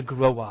them to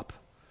grow up.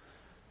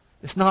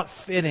 It's not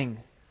fitting.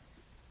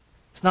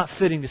 It's not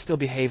fitting to still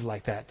behave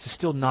like that, to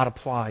still not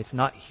apply, to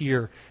not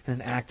hear in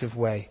an active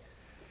way.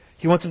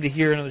 He wants them to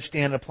hear and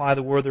understand and apply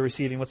the word they're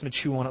receiving. He wants them to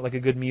chew on it like a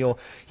good meal.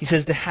 He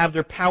says to have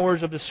their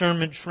powers of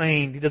discernment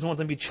trained. He doesn't want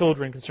them to be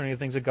children concerning the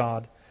things of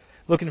God.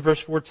 Look in verse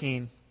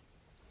 14.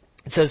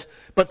 It says,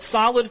 "But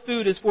solid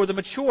food is for the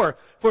mature,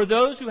 for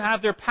those who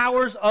have their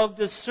powers of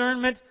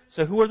discernment."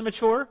 So who are the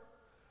mature?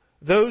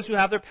 Those who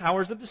have their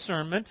powers of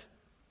discernment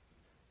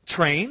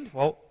trained.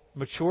 Well,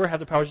 mature have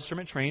their powers of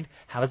discernment trained.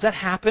 How does that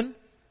happen?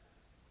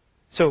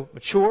 So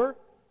mature,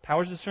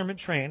 powers of discernment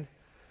trained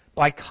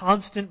by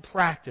constant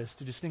practice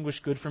to distinguish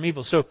good from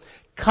evil. So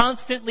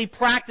constantly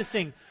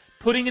practicing,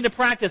 putting into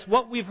practice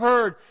what we've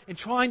heard and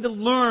trying to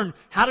learn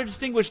how to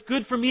distinguish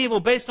good from evil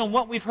based on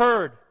what we've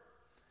heard.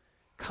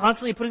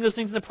 Constantly putting those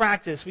things into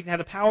practice, we can have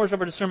the powers of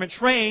our discernment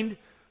trained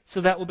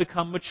so that we'll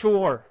become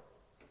mature.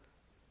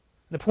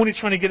 And the point he's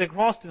trying to get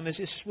across to them is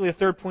just really a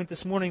third point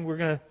this morning we're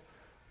going to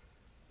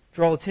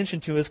draw attention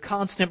to is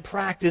constant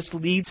practice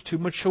leads to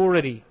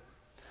maturity.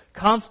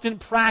 Constant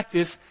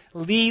practice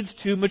leads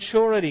to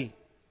maturity.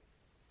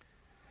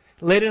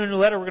 Later in the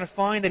letter, we're going to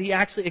find that he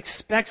actually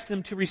expects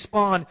them to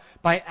respond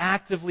by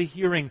actively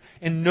hearing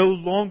and no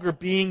longer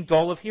being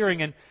dull of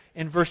hearing. And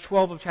in verse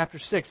 12 of chapter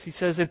 6, he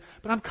says,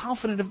 "But I'm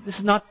confident this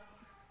is not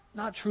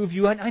true of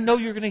you. I know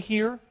you're going to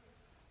hear."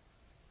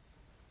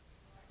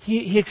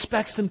 He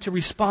expects them to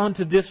respond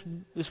to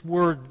this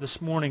word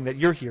this morning that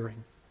you're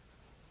hearing.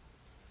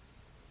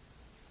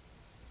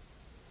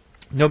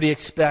 Nobody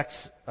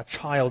expects a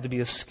child to be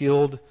a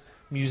skilled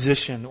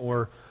musician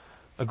or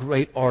a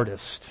great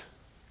artist.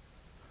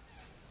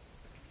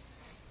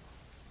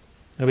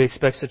 Nobody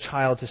expects a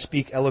child to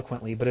speak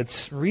eloquently, but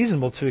it's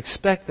reasonable to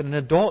expect that an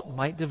adult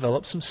might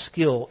develop some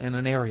skill in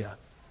an area.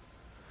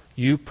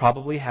 You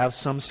probably have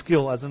some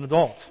skill as an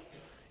adult,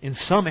 in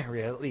some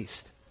area at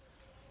least.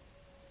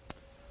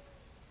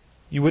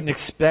 You wouldn't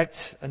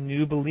expect a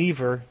new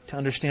believer to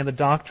understand the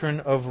doctrine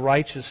of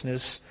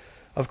righteousness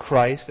of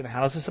Christ and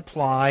how does this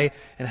apply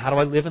and how do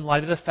I live in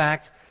light of the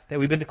fact that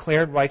we've been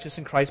declared righteous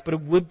in Christ, but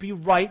it would be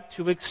right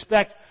to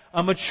expect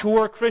a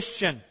mature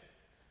Christian.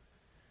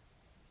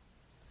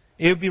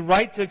 It would be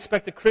right to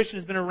expect a Christian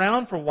who's been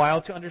around for a while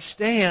to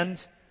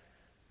understand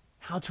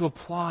how to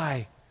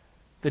apply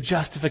the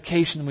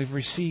justification we've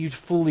received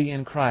fully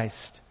in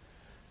Christ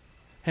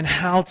and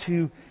how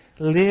to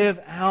live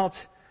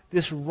out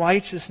this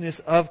righteousness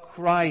of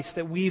Christ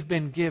that we've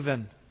been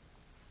given.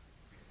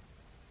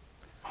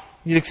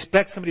 You'd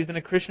expect somebody who's been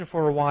a Christian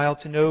for a while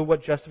to know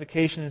what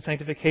justification and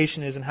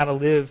sanctification is and how to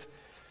live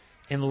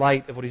in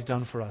light of what He's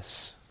done for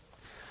us.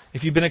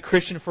 If you've been a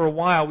Christian for a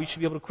while, we should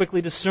be able to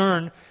quickly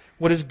discern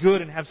what is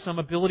good and have some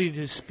ability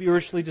to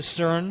spiritually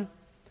discern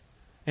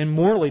and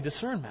morally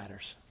discern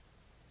matters.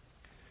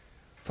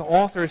 The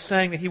author is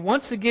saying that he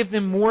wants to give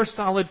them more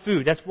solid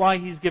food. That's why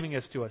he's giving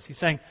this to us. He's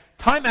saying,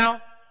 time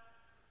out.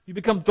 You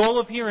become dull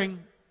of hearing.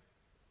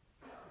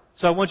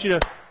 So I want you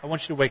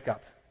to wake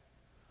up.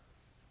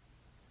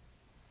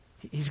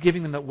 He's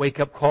giving them that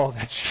wake-up call.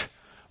 That,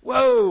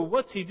 whoa,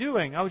 what's he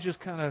doing? I was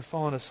just kind of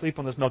falling asleep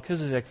on this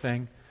Melchizedek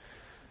thing.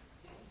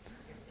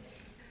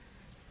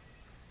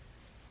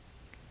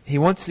 He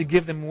wants to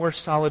give them more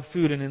solid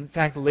food, and in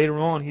fact, later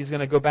on, he's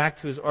going to go back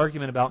to his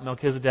argument about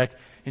Melchizedek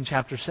in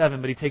chapter 7,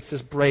 but he takes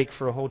this break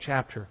for a whole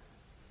chapter.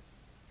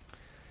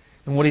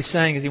 And what he's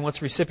saying is he wants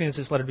recipients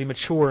of this letter to be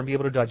mature and be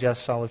able to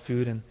digest solid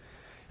food, and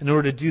in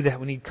order to do that,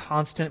 we need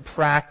constant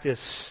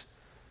practice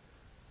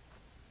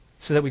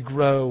so that we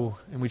grow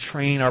and we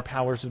train our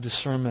powers of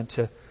discernment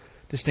to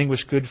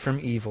distinguish good from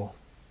evil.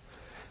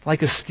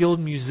 Like a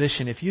skilled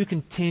musician, if you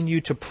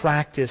continue to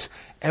practice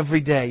every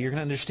day, you're going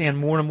to understand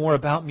more and more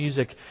about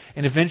music,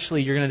 and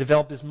eventually you're going to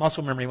develop this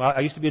muscle memory. Well,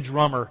 I used to be a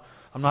drummer.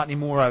 I'm not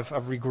anymore. I've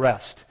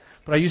regressed.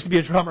 But I used to be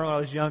a drummer when I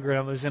was younger, and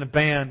I was in a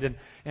band,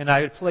 and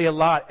I would play a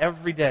lot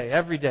every day,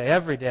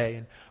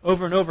 and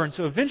over. And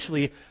so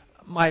eventually,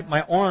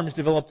 my arms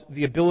developed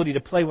the ability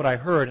to play what I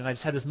heard, and I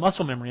just had this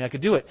muscle memory. I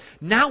could do it.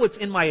 Now it's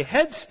in my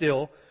head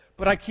still,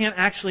 but I can't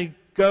actually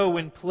go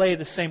and play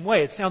the same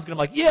way. It sounds good. I'm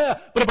like, yeah,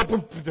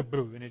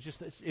 and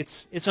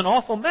it's an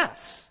awful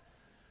mess.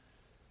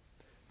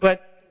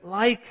 But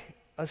like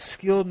a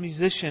skilled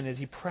musician, as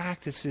he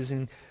practices,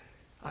 and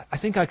I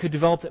think I could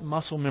develop that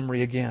muscle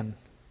memory again.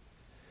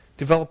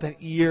 Develop that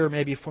ear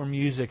maybe for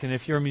music. And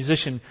if you're a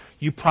musician,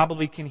 you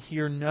probably can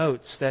hear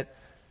notes that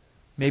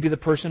maybe the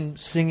person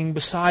singing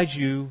beside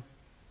you,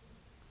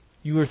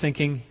 you were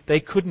thinking they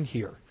couldn't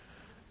hear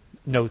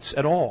notes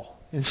at all.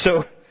 And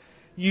so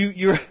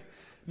you're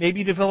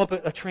maybe develop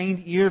a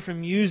trained ear for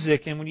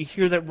music, and when you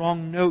hear that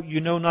wrong note, you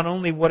know not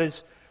only what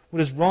is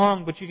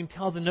wrong, but you can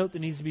tell the note that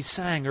needs to be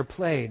sang or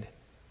played.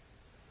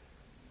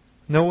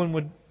 No one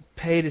would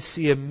pay to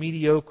see a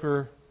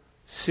mediocre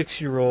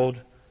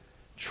 6-year-old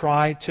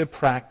try to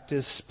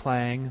practice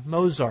playing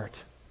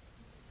Mozart.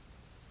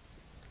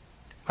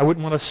 I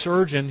wouldn't want a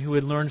surgeon who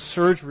had learned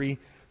surgery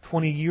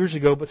 20 years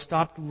ago but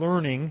stopped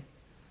learning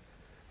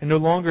and no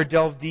longer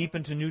delved deep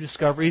into new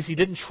discoveries. He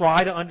didn't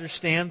try to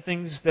understand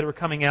things that were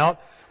coming out.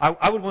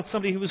 I would want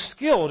somebody who was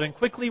skilled and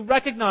quickly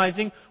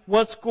recognizing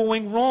what's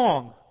going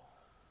wrong.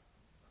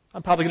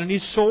 I'm probably going to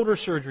need shoulder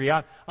surgery.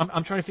 I'm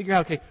trying to figure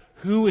out, okay,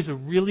 who is a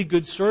really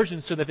good surgeon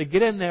so that if they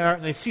get in there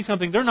and they see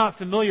something they're not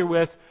familiar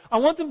with, I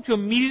want them to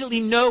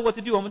immediately know what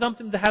to do. I want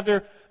them to have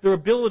their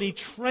ability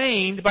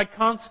trained by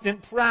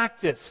constant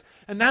practice.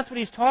 And that's what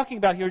he's talking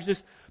about here,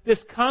 is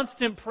this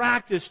constant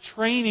practice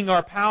training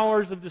our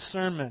powers of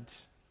discernment.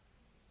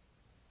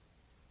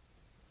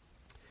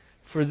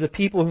 For the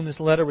people whom this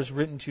letter was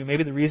written to,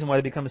 maybe the reason why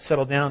they become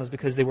settled down is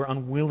because they were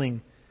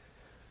unwilling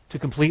to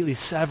completely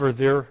sever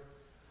their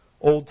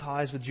old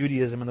ties with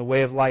Judaism and the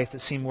way of life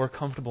that seemed more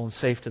comfortable and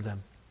safe to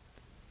them.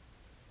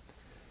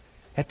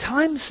 At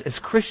times, as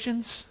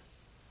Christians,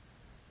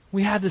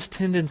 we have this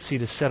tendency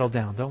to settle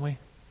down, don't we?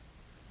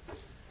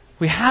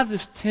 We have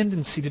this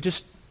tendency to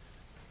just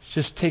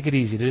take it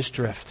easy, to just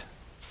drift.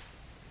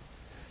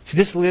 To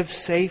just live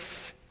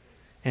safe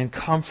and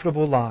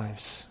comfortable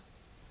lives.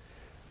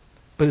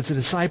 But as a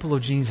disciple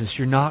of Jesus,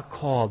 you're not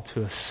called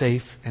to a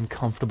safe and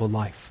comfortable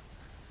life.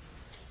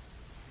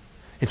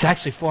 It's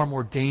actually far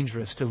more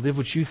dangerous to live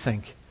what you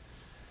think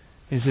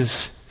is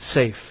this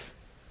safe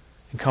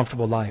and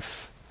comfortable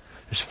life.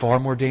 There's far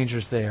more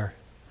dangers there.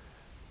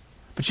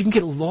 But you can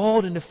get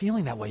lulled into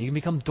feeling that way. You can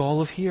become dull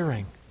of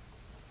hearing.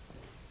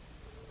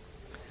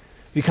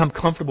 Become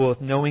comfortable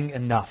with knowing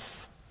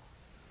enough.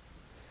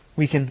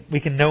 We can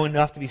know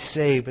enough to be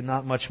saved, but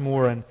not much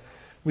more. And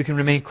we can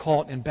remain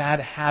caught in bad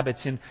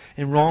habits and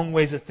in wrong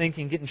ways of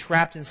thinking, getting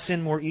trapped in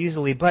sin more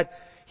easily. But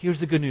here's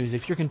the good news.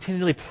 If you're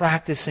continually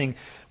practicing,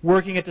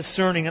 working at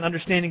discerning and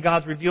understanding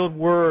God's revealed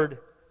Word,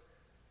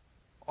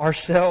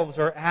 ourselves,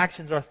 our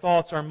actions, our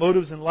thoughts, our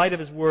motives in light of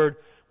His Word,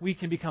 we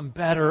can become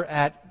better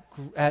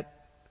at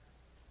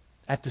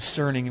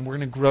discerning, and we're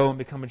going to grow and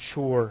become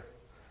mature.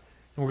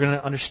 And we're going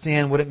to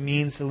understand what it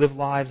means to live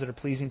lives that are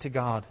pleasing to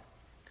God.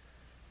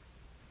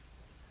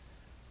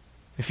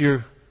 If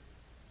you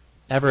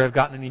ever have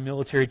gotten any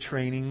military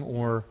training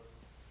or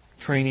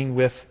training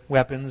with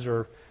weapons,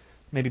 or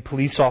maybe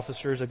police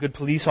officers, a good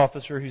police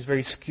officer who's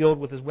very skilled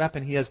with his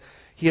weapon, he has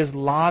a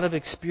lot of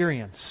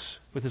experience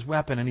with his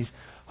weapon, and he's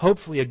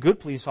hopefully a good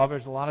police officer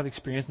has a lot of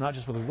experience not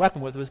just with his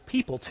weapon, but with his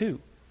people too.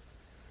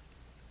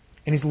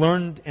 And he's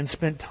learned and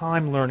spent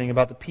time learning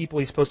about the people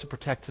he's supposed to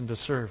protect and to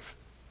serve.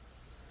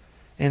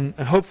 And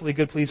hopefully a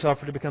good police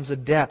officer becomes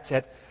adept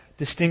at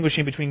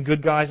distinguishing between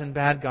good guys and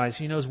bad guys.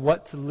 He knows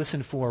what to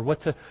listen for,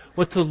 what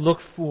to look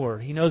for.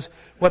 He knows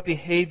what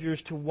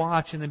behaviors to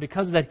watch, and then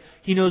because of that,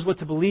 he knows what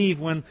to believe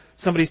when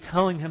somebody's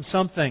telling him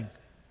something.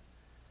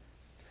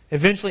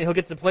 Eventually, he'll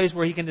get to the place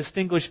where he can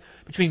distinguish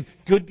between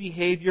good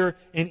behavior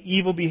and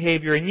evil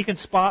behavior, and he can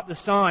spot the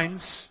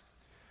signs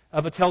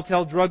of a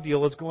telltale drug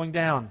deal that's going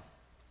down,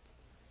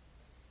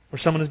 or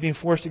someone is being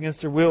forced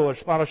against their will, or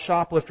spot a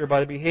shoplifter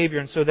by the behavior,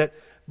 and so that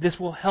this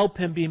will help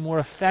him be more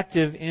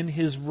effective in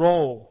his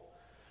role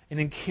and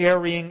in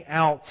carrying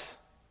out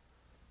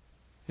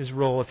his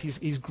role. If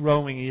he's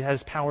growing, he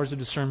has powers of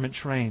discernment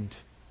trained.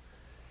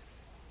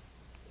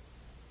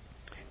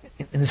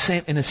 In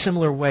a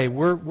similar way,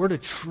 we're to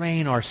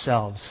train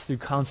ourselves through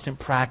constant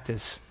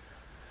practice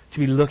to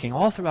be looking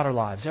all throughout our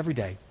lives, every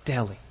day,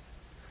 daily.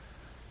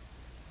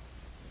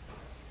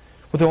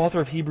 What the author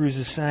of Hebrews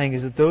is saying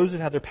is that those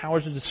that have their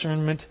powers of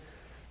discernment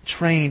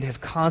trained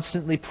have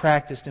constantly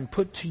practiced and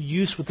put to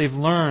use what they've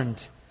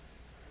learned.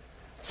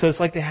 So it's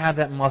like they have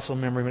that muscle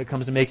memory when it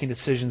comes to making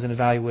decisions and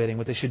evaluating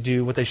what they should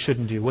do, what they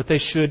shouldn't do, what they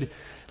should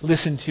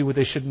listen to, what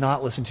they should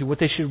not listen to, what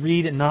they should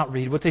read and not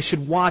read, what they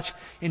should watch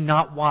and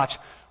not watch,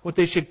 what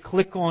they should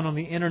click on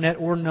the internet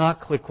or not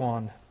click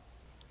on.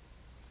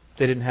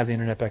 They didn't have the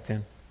internet back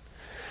then.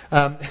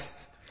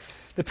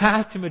 The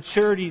path to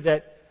maturity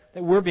that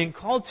we're being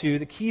called to,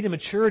 the key to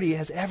maturity,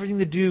 has everything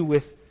to do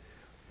with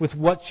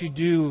what you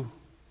do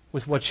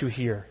with what you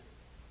hear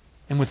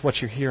and with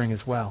what you're hearing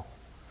as well.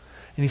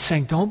 And he's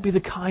saying, don't be the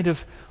kind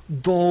of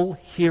dull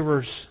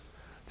hearers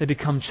that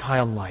become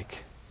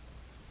childlike.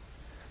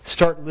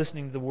 Start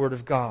listening to the Word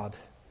of God,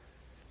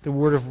 the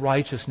Word of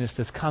righteousness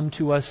that's come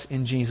to us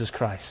in Jesus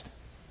Christ.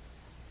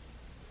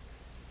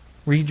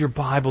 Read your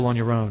Bible on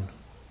your own.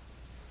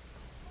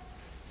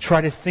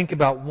 Try to think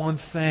about one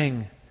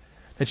thing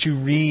that you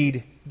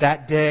read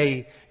that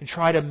day and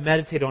try to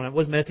meditate on it.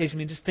 What does meditation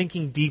mean? Just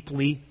thinking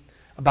deeply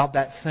about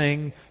that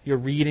thing you're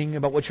reading,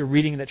 about what you're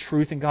reading, and that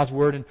truth in God's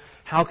Word, and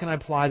how can I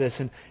apply this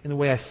in the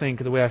way I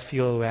think, the way I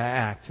feel, the way I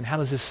act, and how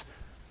does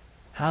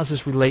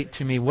this relate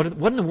to me? What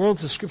in the world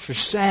is the Scripture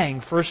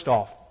saying, first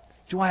off?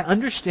 Do I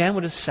understand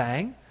what it's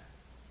saying?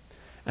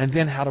 And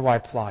then how do I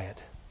apply it?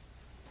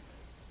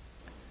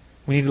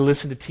 We need to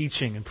listen to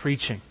teaching and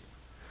preaching.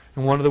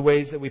 And one of the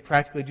ways that we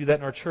practically do that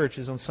in our church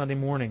is on Sunday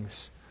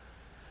mornings.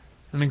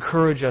 And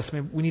encourage us.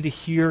 We need to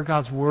hear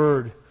God's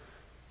Word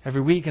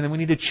every week, and then we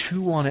need to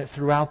chew on it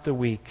throughout the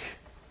week.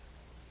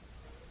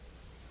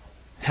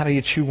 How do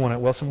you chew on it?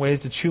 Well, some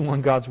ways to chew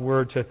on God's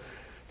Word, to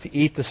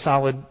eat the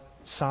solid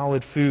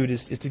food,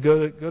 is to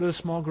go to a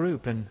small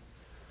group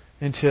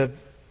and to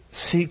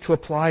seek to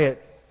apply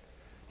it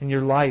in your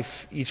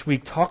life each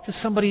week. Talk to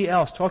somebody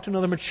else. Talk to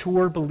another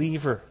mature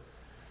believer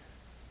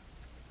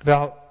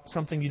about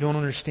something you don't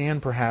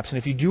understand, perhaps. And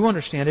if you do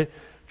understand it,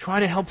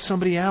 try to help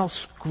somebody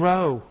else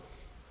grow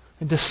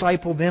and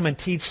disciple them and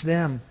teach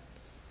them.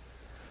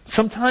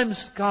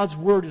 Sometimes God's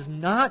Word is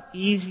not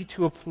easy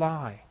to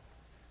apply.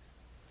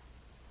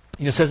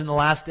 It says in the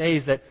last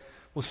days that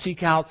we'll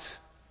seek out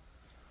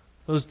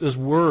those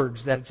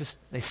words that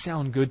they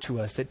sound good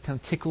to us, that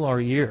tickle our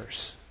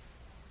ears.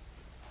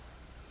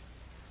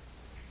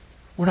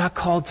 We're not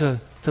called to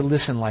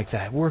listen like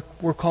that. We're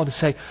called to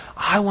say,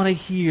 I want to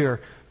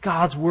hear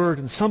God's Word.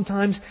 And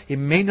sometimes it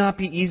may not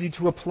be easy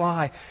to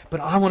apply, but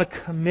I want to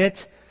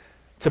commit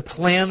to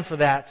plan for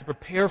that, to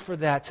prepare for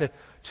that,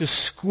 to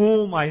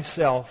school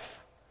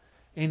myself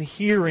in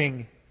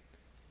hearing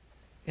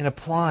and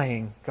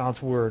applying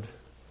God's Word.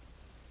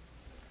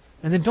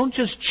 And then don't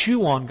just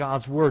chew on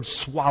God's Word,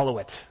 swallow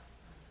it.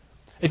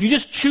 If you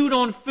just chewed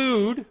on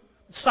food,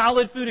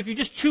 solid food, if you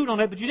just chewed on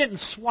it but you didn't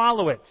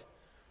swallow it,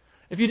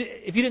 if you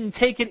didn't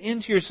take it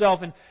into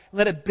yourself and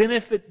let it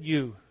benefit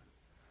you,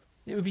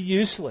 it would be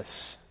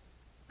useless.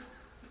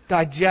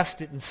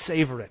 Digest it and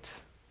savor it.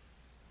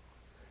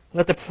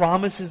 Let the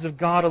promises of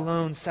God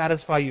alone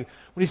satisfy you.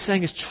 What he's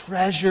saying is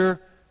treasure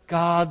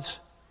God's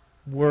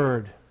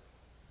Word.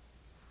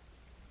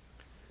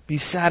 Be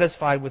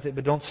satisfied with it,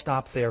 but don't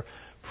stop there.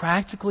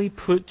 Practically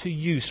put to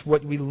use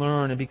what we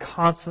learn and be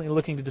constantly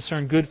looking to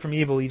discern good from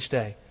evil each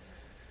day.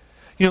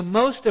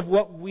 Most of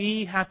what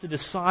we have to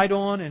decide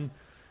on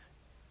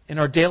in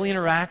our daily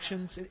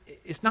interactions,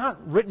 it's not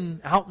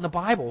written out in the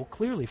Bible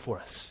clearly for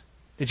us.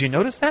 Did you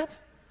notice that?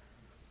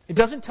 It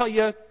doesn't tell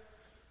you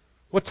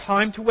what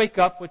time to wake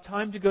up, what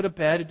time to go to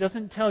bed. It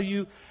doesn't tell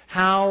you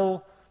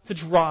how to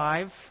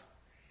drive.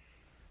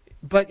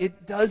 but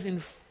it does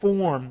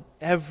inform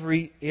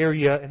every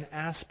area and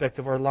aspect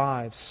of our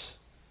lives.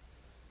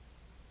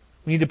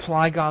 We need to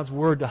apply God's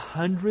Word to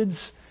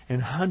hundreds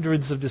and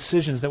hundreds of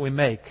decisions that we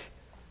make.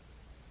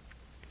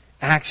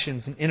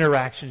 Actions and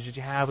interactions that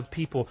you have with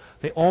people,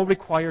 they all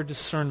require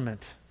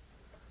discernment.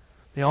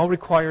 They all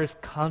require us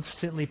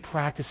constantly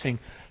practicing.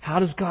 How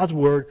does God's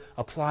Word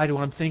apply to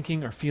what I'm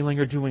thinking or feeling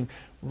or doing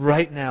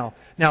right now?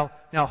 Now,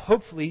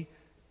 hopefully,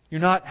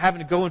 you're not having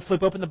to go and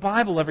flip open the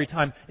Bible every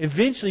time.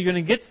 Eventually, you're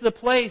going to get to the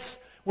place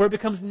where it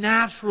becomes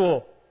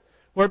natural,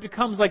 where it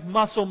becomes like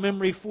muscle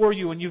memory for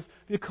you, and you've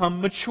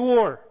become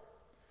mature.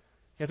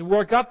 You have to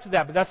work up to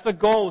that, but that's the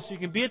goal, so you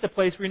can be at the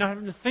place where you're not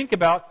having to think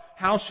about,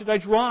 how should I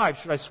drive?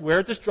 Should I swear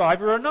at this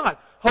driver or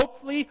not?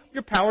 Hopefully,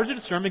 your powers of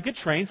discernment get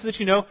trained so that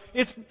you know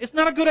it's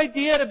not a good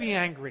idea to be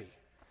angry.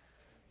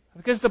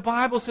 Because the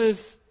Bible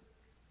says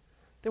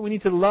that we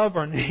need to love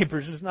our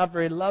neighbors, and it's not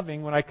very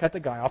loving when I cut the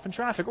guy off in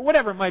traffic, or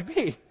whatever it might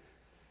be.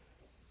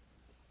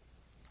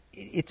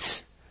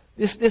 This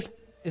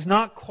is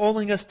not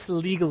calling us to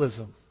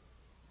legalism.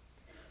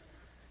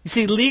 You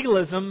see,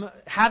 legalism,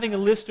 having a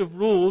list of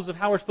rules of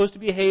how we're supposed to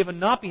behave and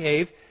not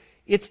behave,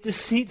 it's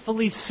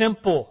deceitfully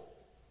simple.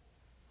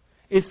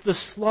 It's the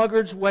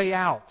sluggard's way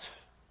out.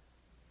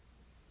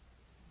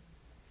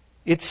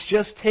 It's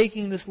just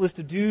taking this list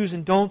of do's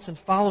and don'ts and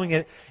following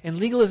it. And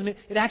legalism,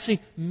 it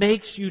actually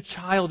makes you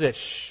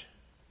childish.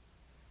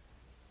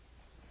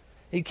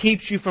 It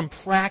keeps you from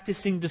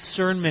practicing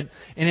discernment,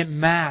 and it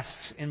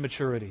masks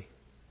immaturity.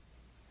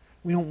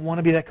 We don't want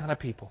to be that kind of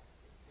people.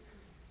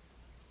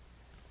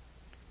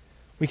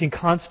 We can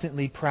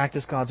constantly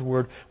practice God's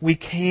Word. We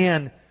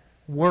can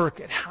work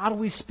at how do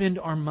we spend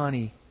our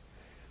money?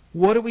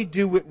 What do we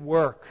do at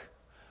work?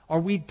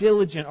 Are we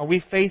diligent? Are we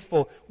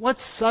faithful? What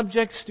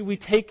subjects do we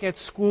take at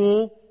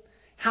school?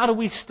 How do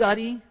we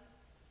study?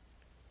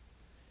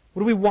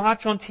 What do we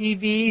watch on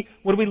TV?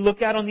 What do we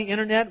look at on the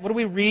internet? What do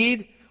we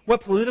read?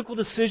 What political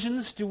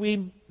decisions do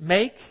we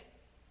make?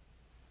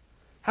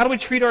 How do we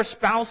treat our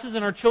spouses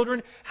and our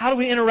children? How do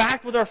we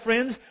interact with our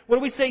friends? What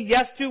do we say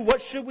yes to?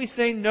 What should we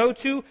say no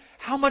to?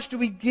 How much do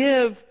we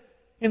give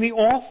in the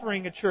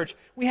offering at church?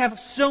 We have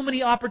so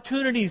many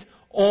opportunities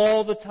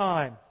all the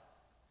time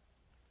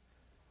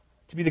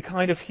to be the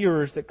kind of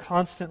hearers that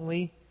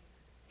constantly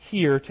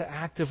hear to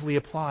actively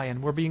apply,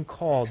 and we're being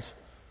called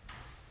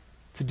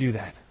to do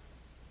that.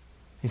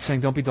 He's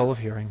saying, don't be dull of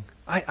hearing.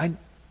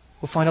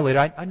 We'll find out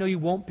later. I know you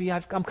won't be.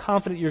 I'm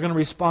confident you're going to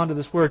respond to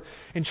this word.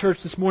 In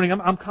church this morning,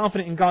 I'm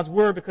confident in God's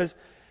Word because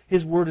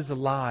His Word is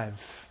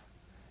alive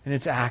and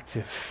it's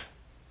active.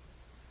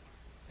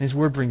 And His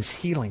Word brings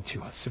healing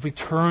to us if we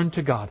turn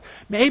to God.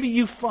 Maybe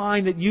you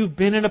find that you've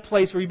been in a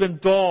place where you've been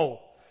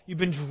dull, you've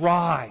been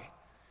dry,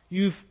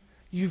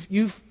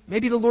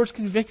 maybe the Lord's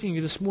convicting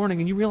you this morning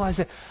and you realize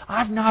that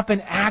I've not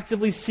been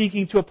actively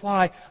seeking to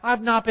apply.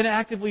 I've not been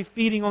actively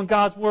feeding on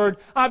God's Word.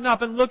 I've not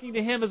been looking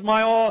to Him as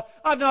my all.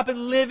 I've not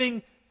been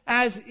living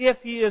as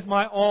if He is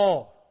my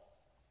all.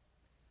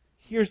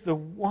 Here's the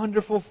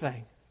wonderful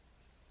thing.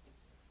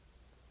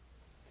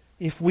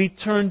 If we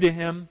turn to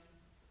Him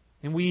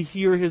and we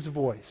hear His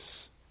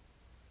voice,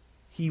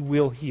 He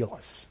will heal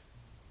us.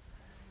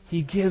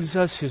 He gives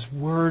us His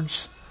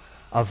words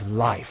of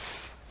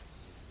life.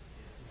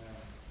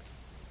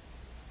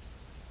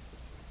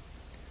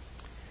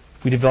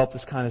 If we develop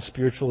this kind of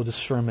spiritual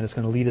discernment, it's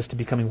going to lead us to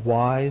becoming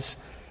wise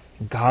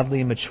and godly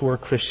and mature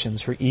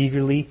Christians who are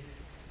eagerly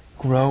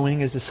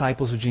growing as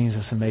disciples of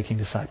Jesus and making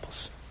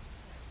disciples.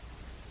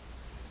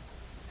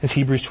 As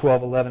Hebrews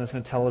 12:11 is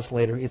going to tell us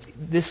later, it's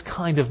this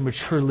kind of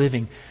mature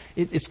living.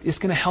 It's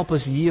going to help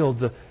us yield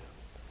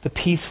the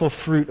peaceful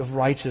fruit of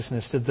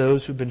righteousness to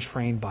those who've been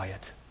trained by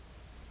it.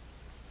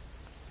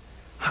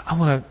 I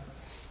want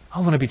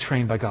to be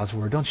trained by God's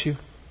Word, don't you?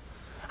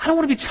 I don't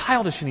want to be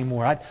childish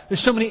anymore. There's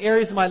so many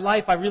areas of my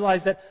life I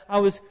realized that I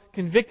was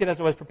convicted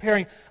as I was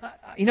preparing.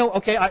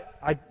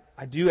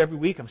 I do every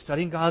week. I'm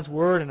studying God's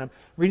Word and I'm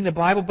reading the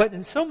Bible, but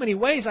in so many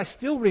ways I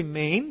still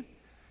remain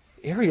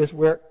areas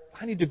where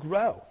I need to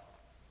grow.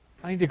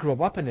 I need to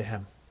grow up into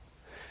Him.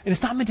 And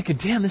it's not meant to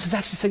condemn. This is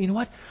actually saying, you know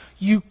what?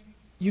 You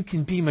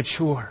can be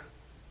mature.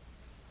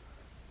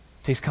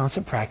 It takes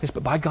constant practice,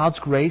 but by God's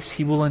grace,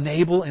 He will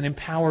enable and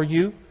empower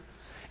you.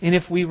 And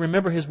if we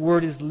remember His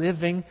Word is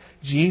living,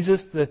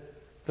 Jesus, the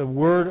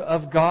Word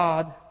of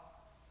God,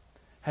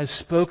 has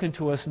spoken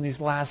to us in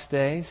these last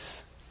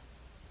days.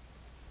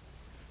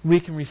 We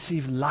can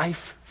receive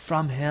life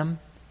from Him.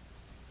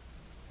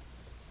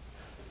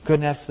 Go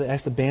ahead and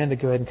ask the band to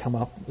go ahead and come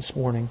up this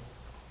morning.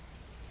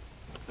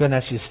 Go ahead and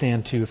ask you to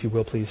stand too, if you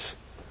will, please.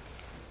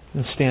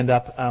 And stand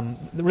up.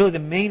 Really, the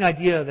main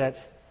idea that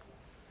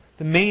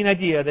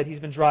He's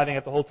been driving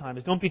at the whole time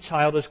is don't be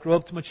childish, grow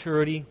up to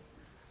maturity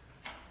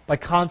by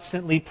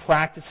constantly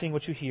practicing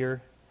what you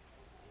hear.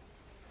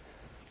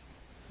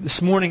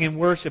 This morning in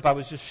worship, I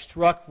was just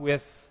struck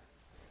with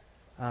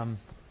a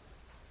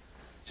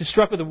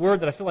word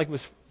that I feel like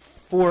was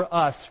for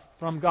us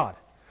from God.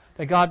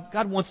 That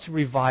God wants to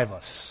revive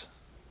us.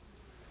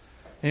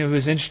 And it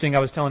was interesting, I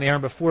was telling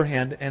Aaron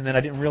beforehand, and then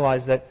I didn't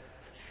realize that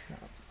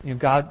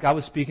God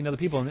was speaking to other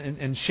people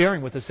and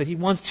sharing with us that He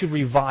wants to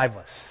revive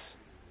us.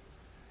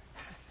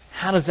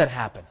 How does that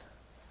happen?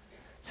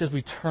 It says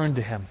we turn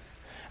to Him.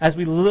 As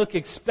we look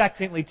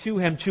expectantly to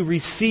Him to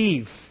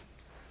receive.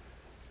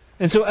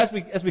 And so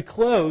as we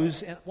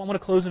close, and I want to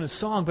close in a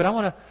song, but I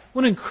want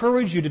to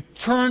encourage you to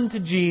turn to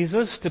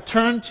Jesus, to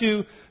turn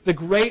to the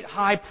great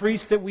high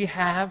priest that we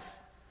have,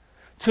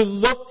 to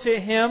look to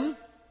Him,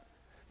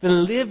 the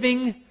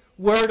living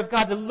Word of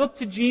God, to look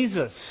to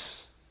Jesus.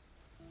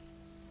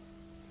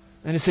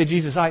 And to say,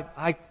 Jesus,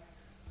 I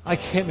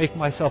can't make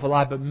myself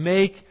alive, but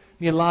make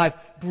me alive.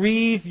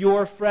 Breathe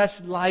your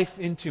fresh life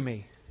into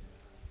me.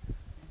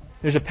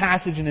 There's a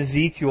passage in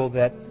Ezekiel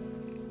that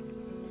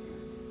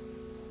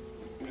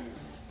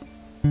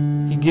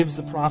he gives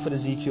the prophet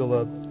Ezekiel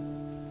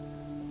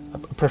a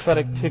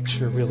prophetic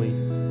picture, really.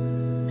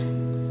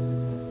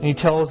 And he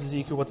tells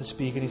Ezekiel what to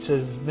speak, and he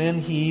says, Then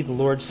he, the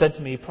Lord, said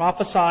to me,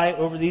 Prophesy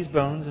over these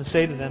bones, and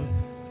say to them,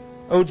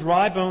 O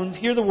dry bones,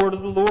 hear the word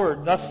of the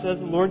Lord. Thus says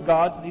the Lord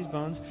God to these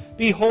bones,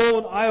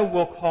 Behold, I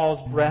will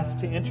cause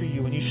breath to enter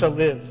you, and you shall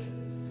live.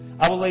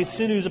 I will lay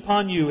sinews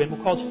upon you, and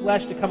will cause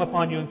flesh to come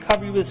upon you, and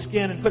cover you with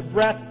skin, and put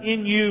breath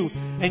in you,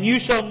 and you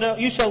shall live,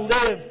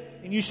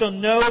 and you shall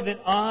know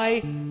that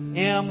I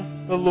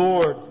am the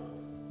Lord.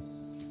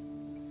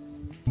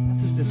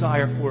 That's His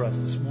desire for us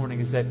this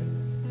morning, is that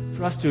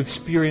for us to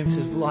experience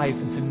His life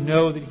and to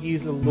know that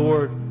He's the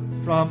Lord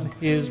from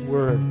His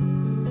Word.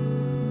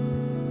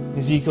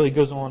 Ezekiel, he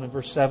goes on in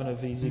verse 7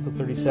 of Ezekiel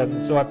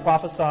 37. So I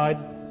prophesied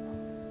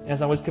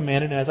as I was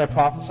commanded, and as I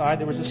prophesied,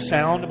 there was a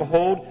sound, and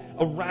behold,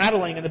 a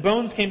rattling, and the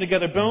bones came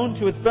together, bone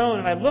to its bone.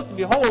 And I looked, and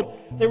behold,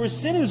 there were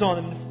sinews on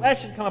them, and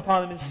flesh had come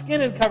upon them, and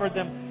skin had covered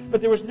them, but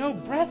there was no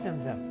breath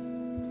in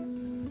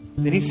them.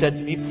 Then he said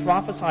to me,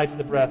 Prophesy to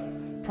the breath,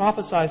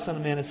 prophesy, Son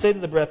of man, and say to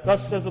the breath,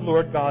 Thus says the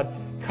Lord God,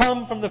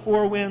 Come from the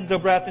four winds, O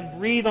breath, and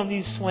breathe on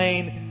these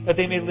slain, that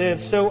they may live.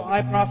 So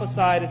I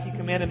prophesied as He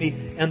commanded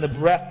me, and the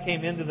breath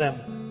came into them.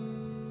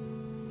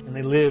 And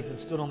they lived and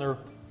stood on their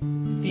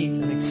feet,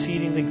 an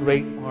exceedingly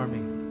great army.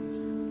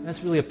 And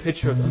that's really a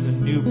picture of the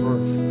new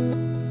birth.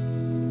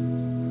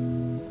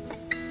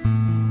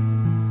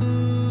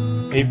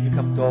 Maybe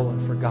become dull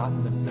and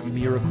forgotten the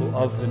miracle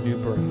of the new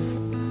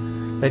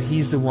birth. That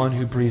He's the one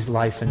who breathes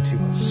life into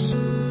us.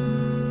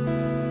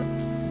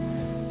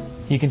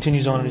 He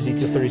continues on in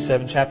Ezekiel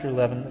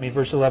 37,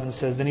 verse 11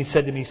 says, Then he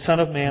said to me, Son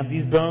of man,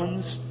 these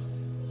bones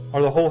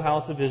are the whole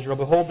house of Israel.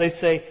 Behold, they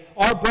say,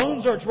 Our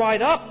bones are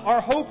dried up,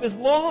 our hope is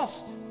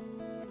lost.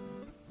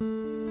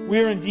 We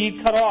are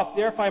indeed cut off.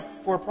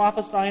 Therefore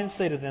prophesy and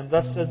say to them,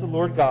 Thus says the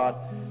Lord God,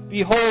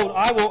 Behold,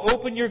 I will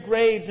open your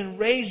graves and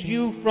raise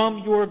you from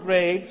your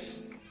graves,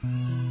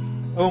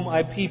 O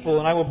my people,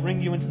 and I will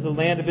bring you into the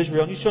land of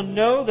Israel. And you shall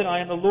know that I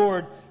am the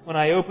Lord when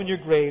I open your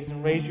graves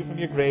and raise you from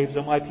your graves,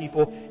 O my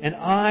people, and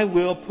I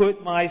will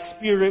put my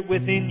spirit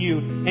within you,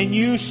 and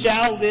you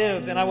shall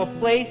live, and I will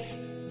place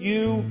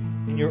you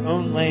in your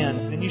own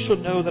land. Then you shall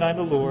know that I am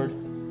the Lord.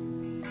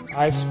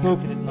 I have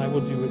spoken it, and I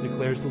will do it,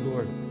 declares the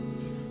Lord.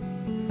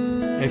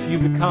 If you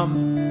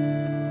become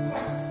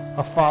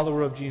a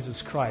follower of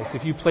Jesus Christ,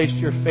 if you placed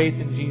your faith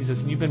in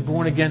Jesus and you've been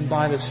born again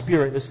by the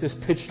Spirit, this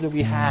picture that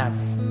we have,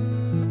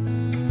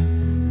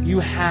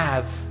 you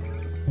have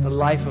the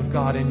life of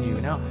God in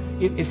you. Now,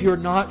 if you're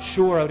not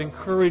sure, I would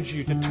encourage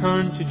you to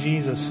turn to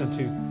Jesus and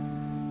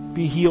to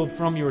be healed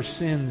from your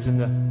sins and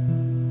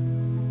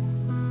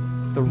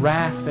the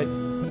wrath that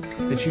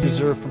you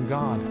deserve from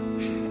God.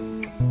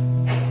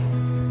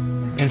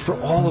 And for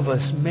all of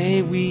us,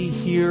 may we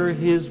hear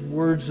His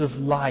words of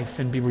life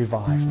and be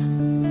revived.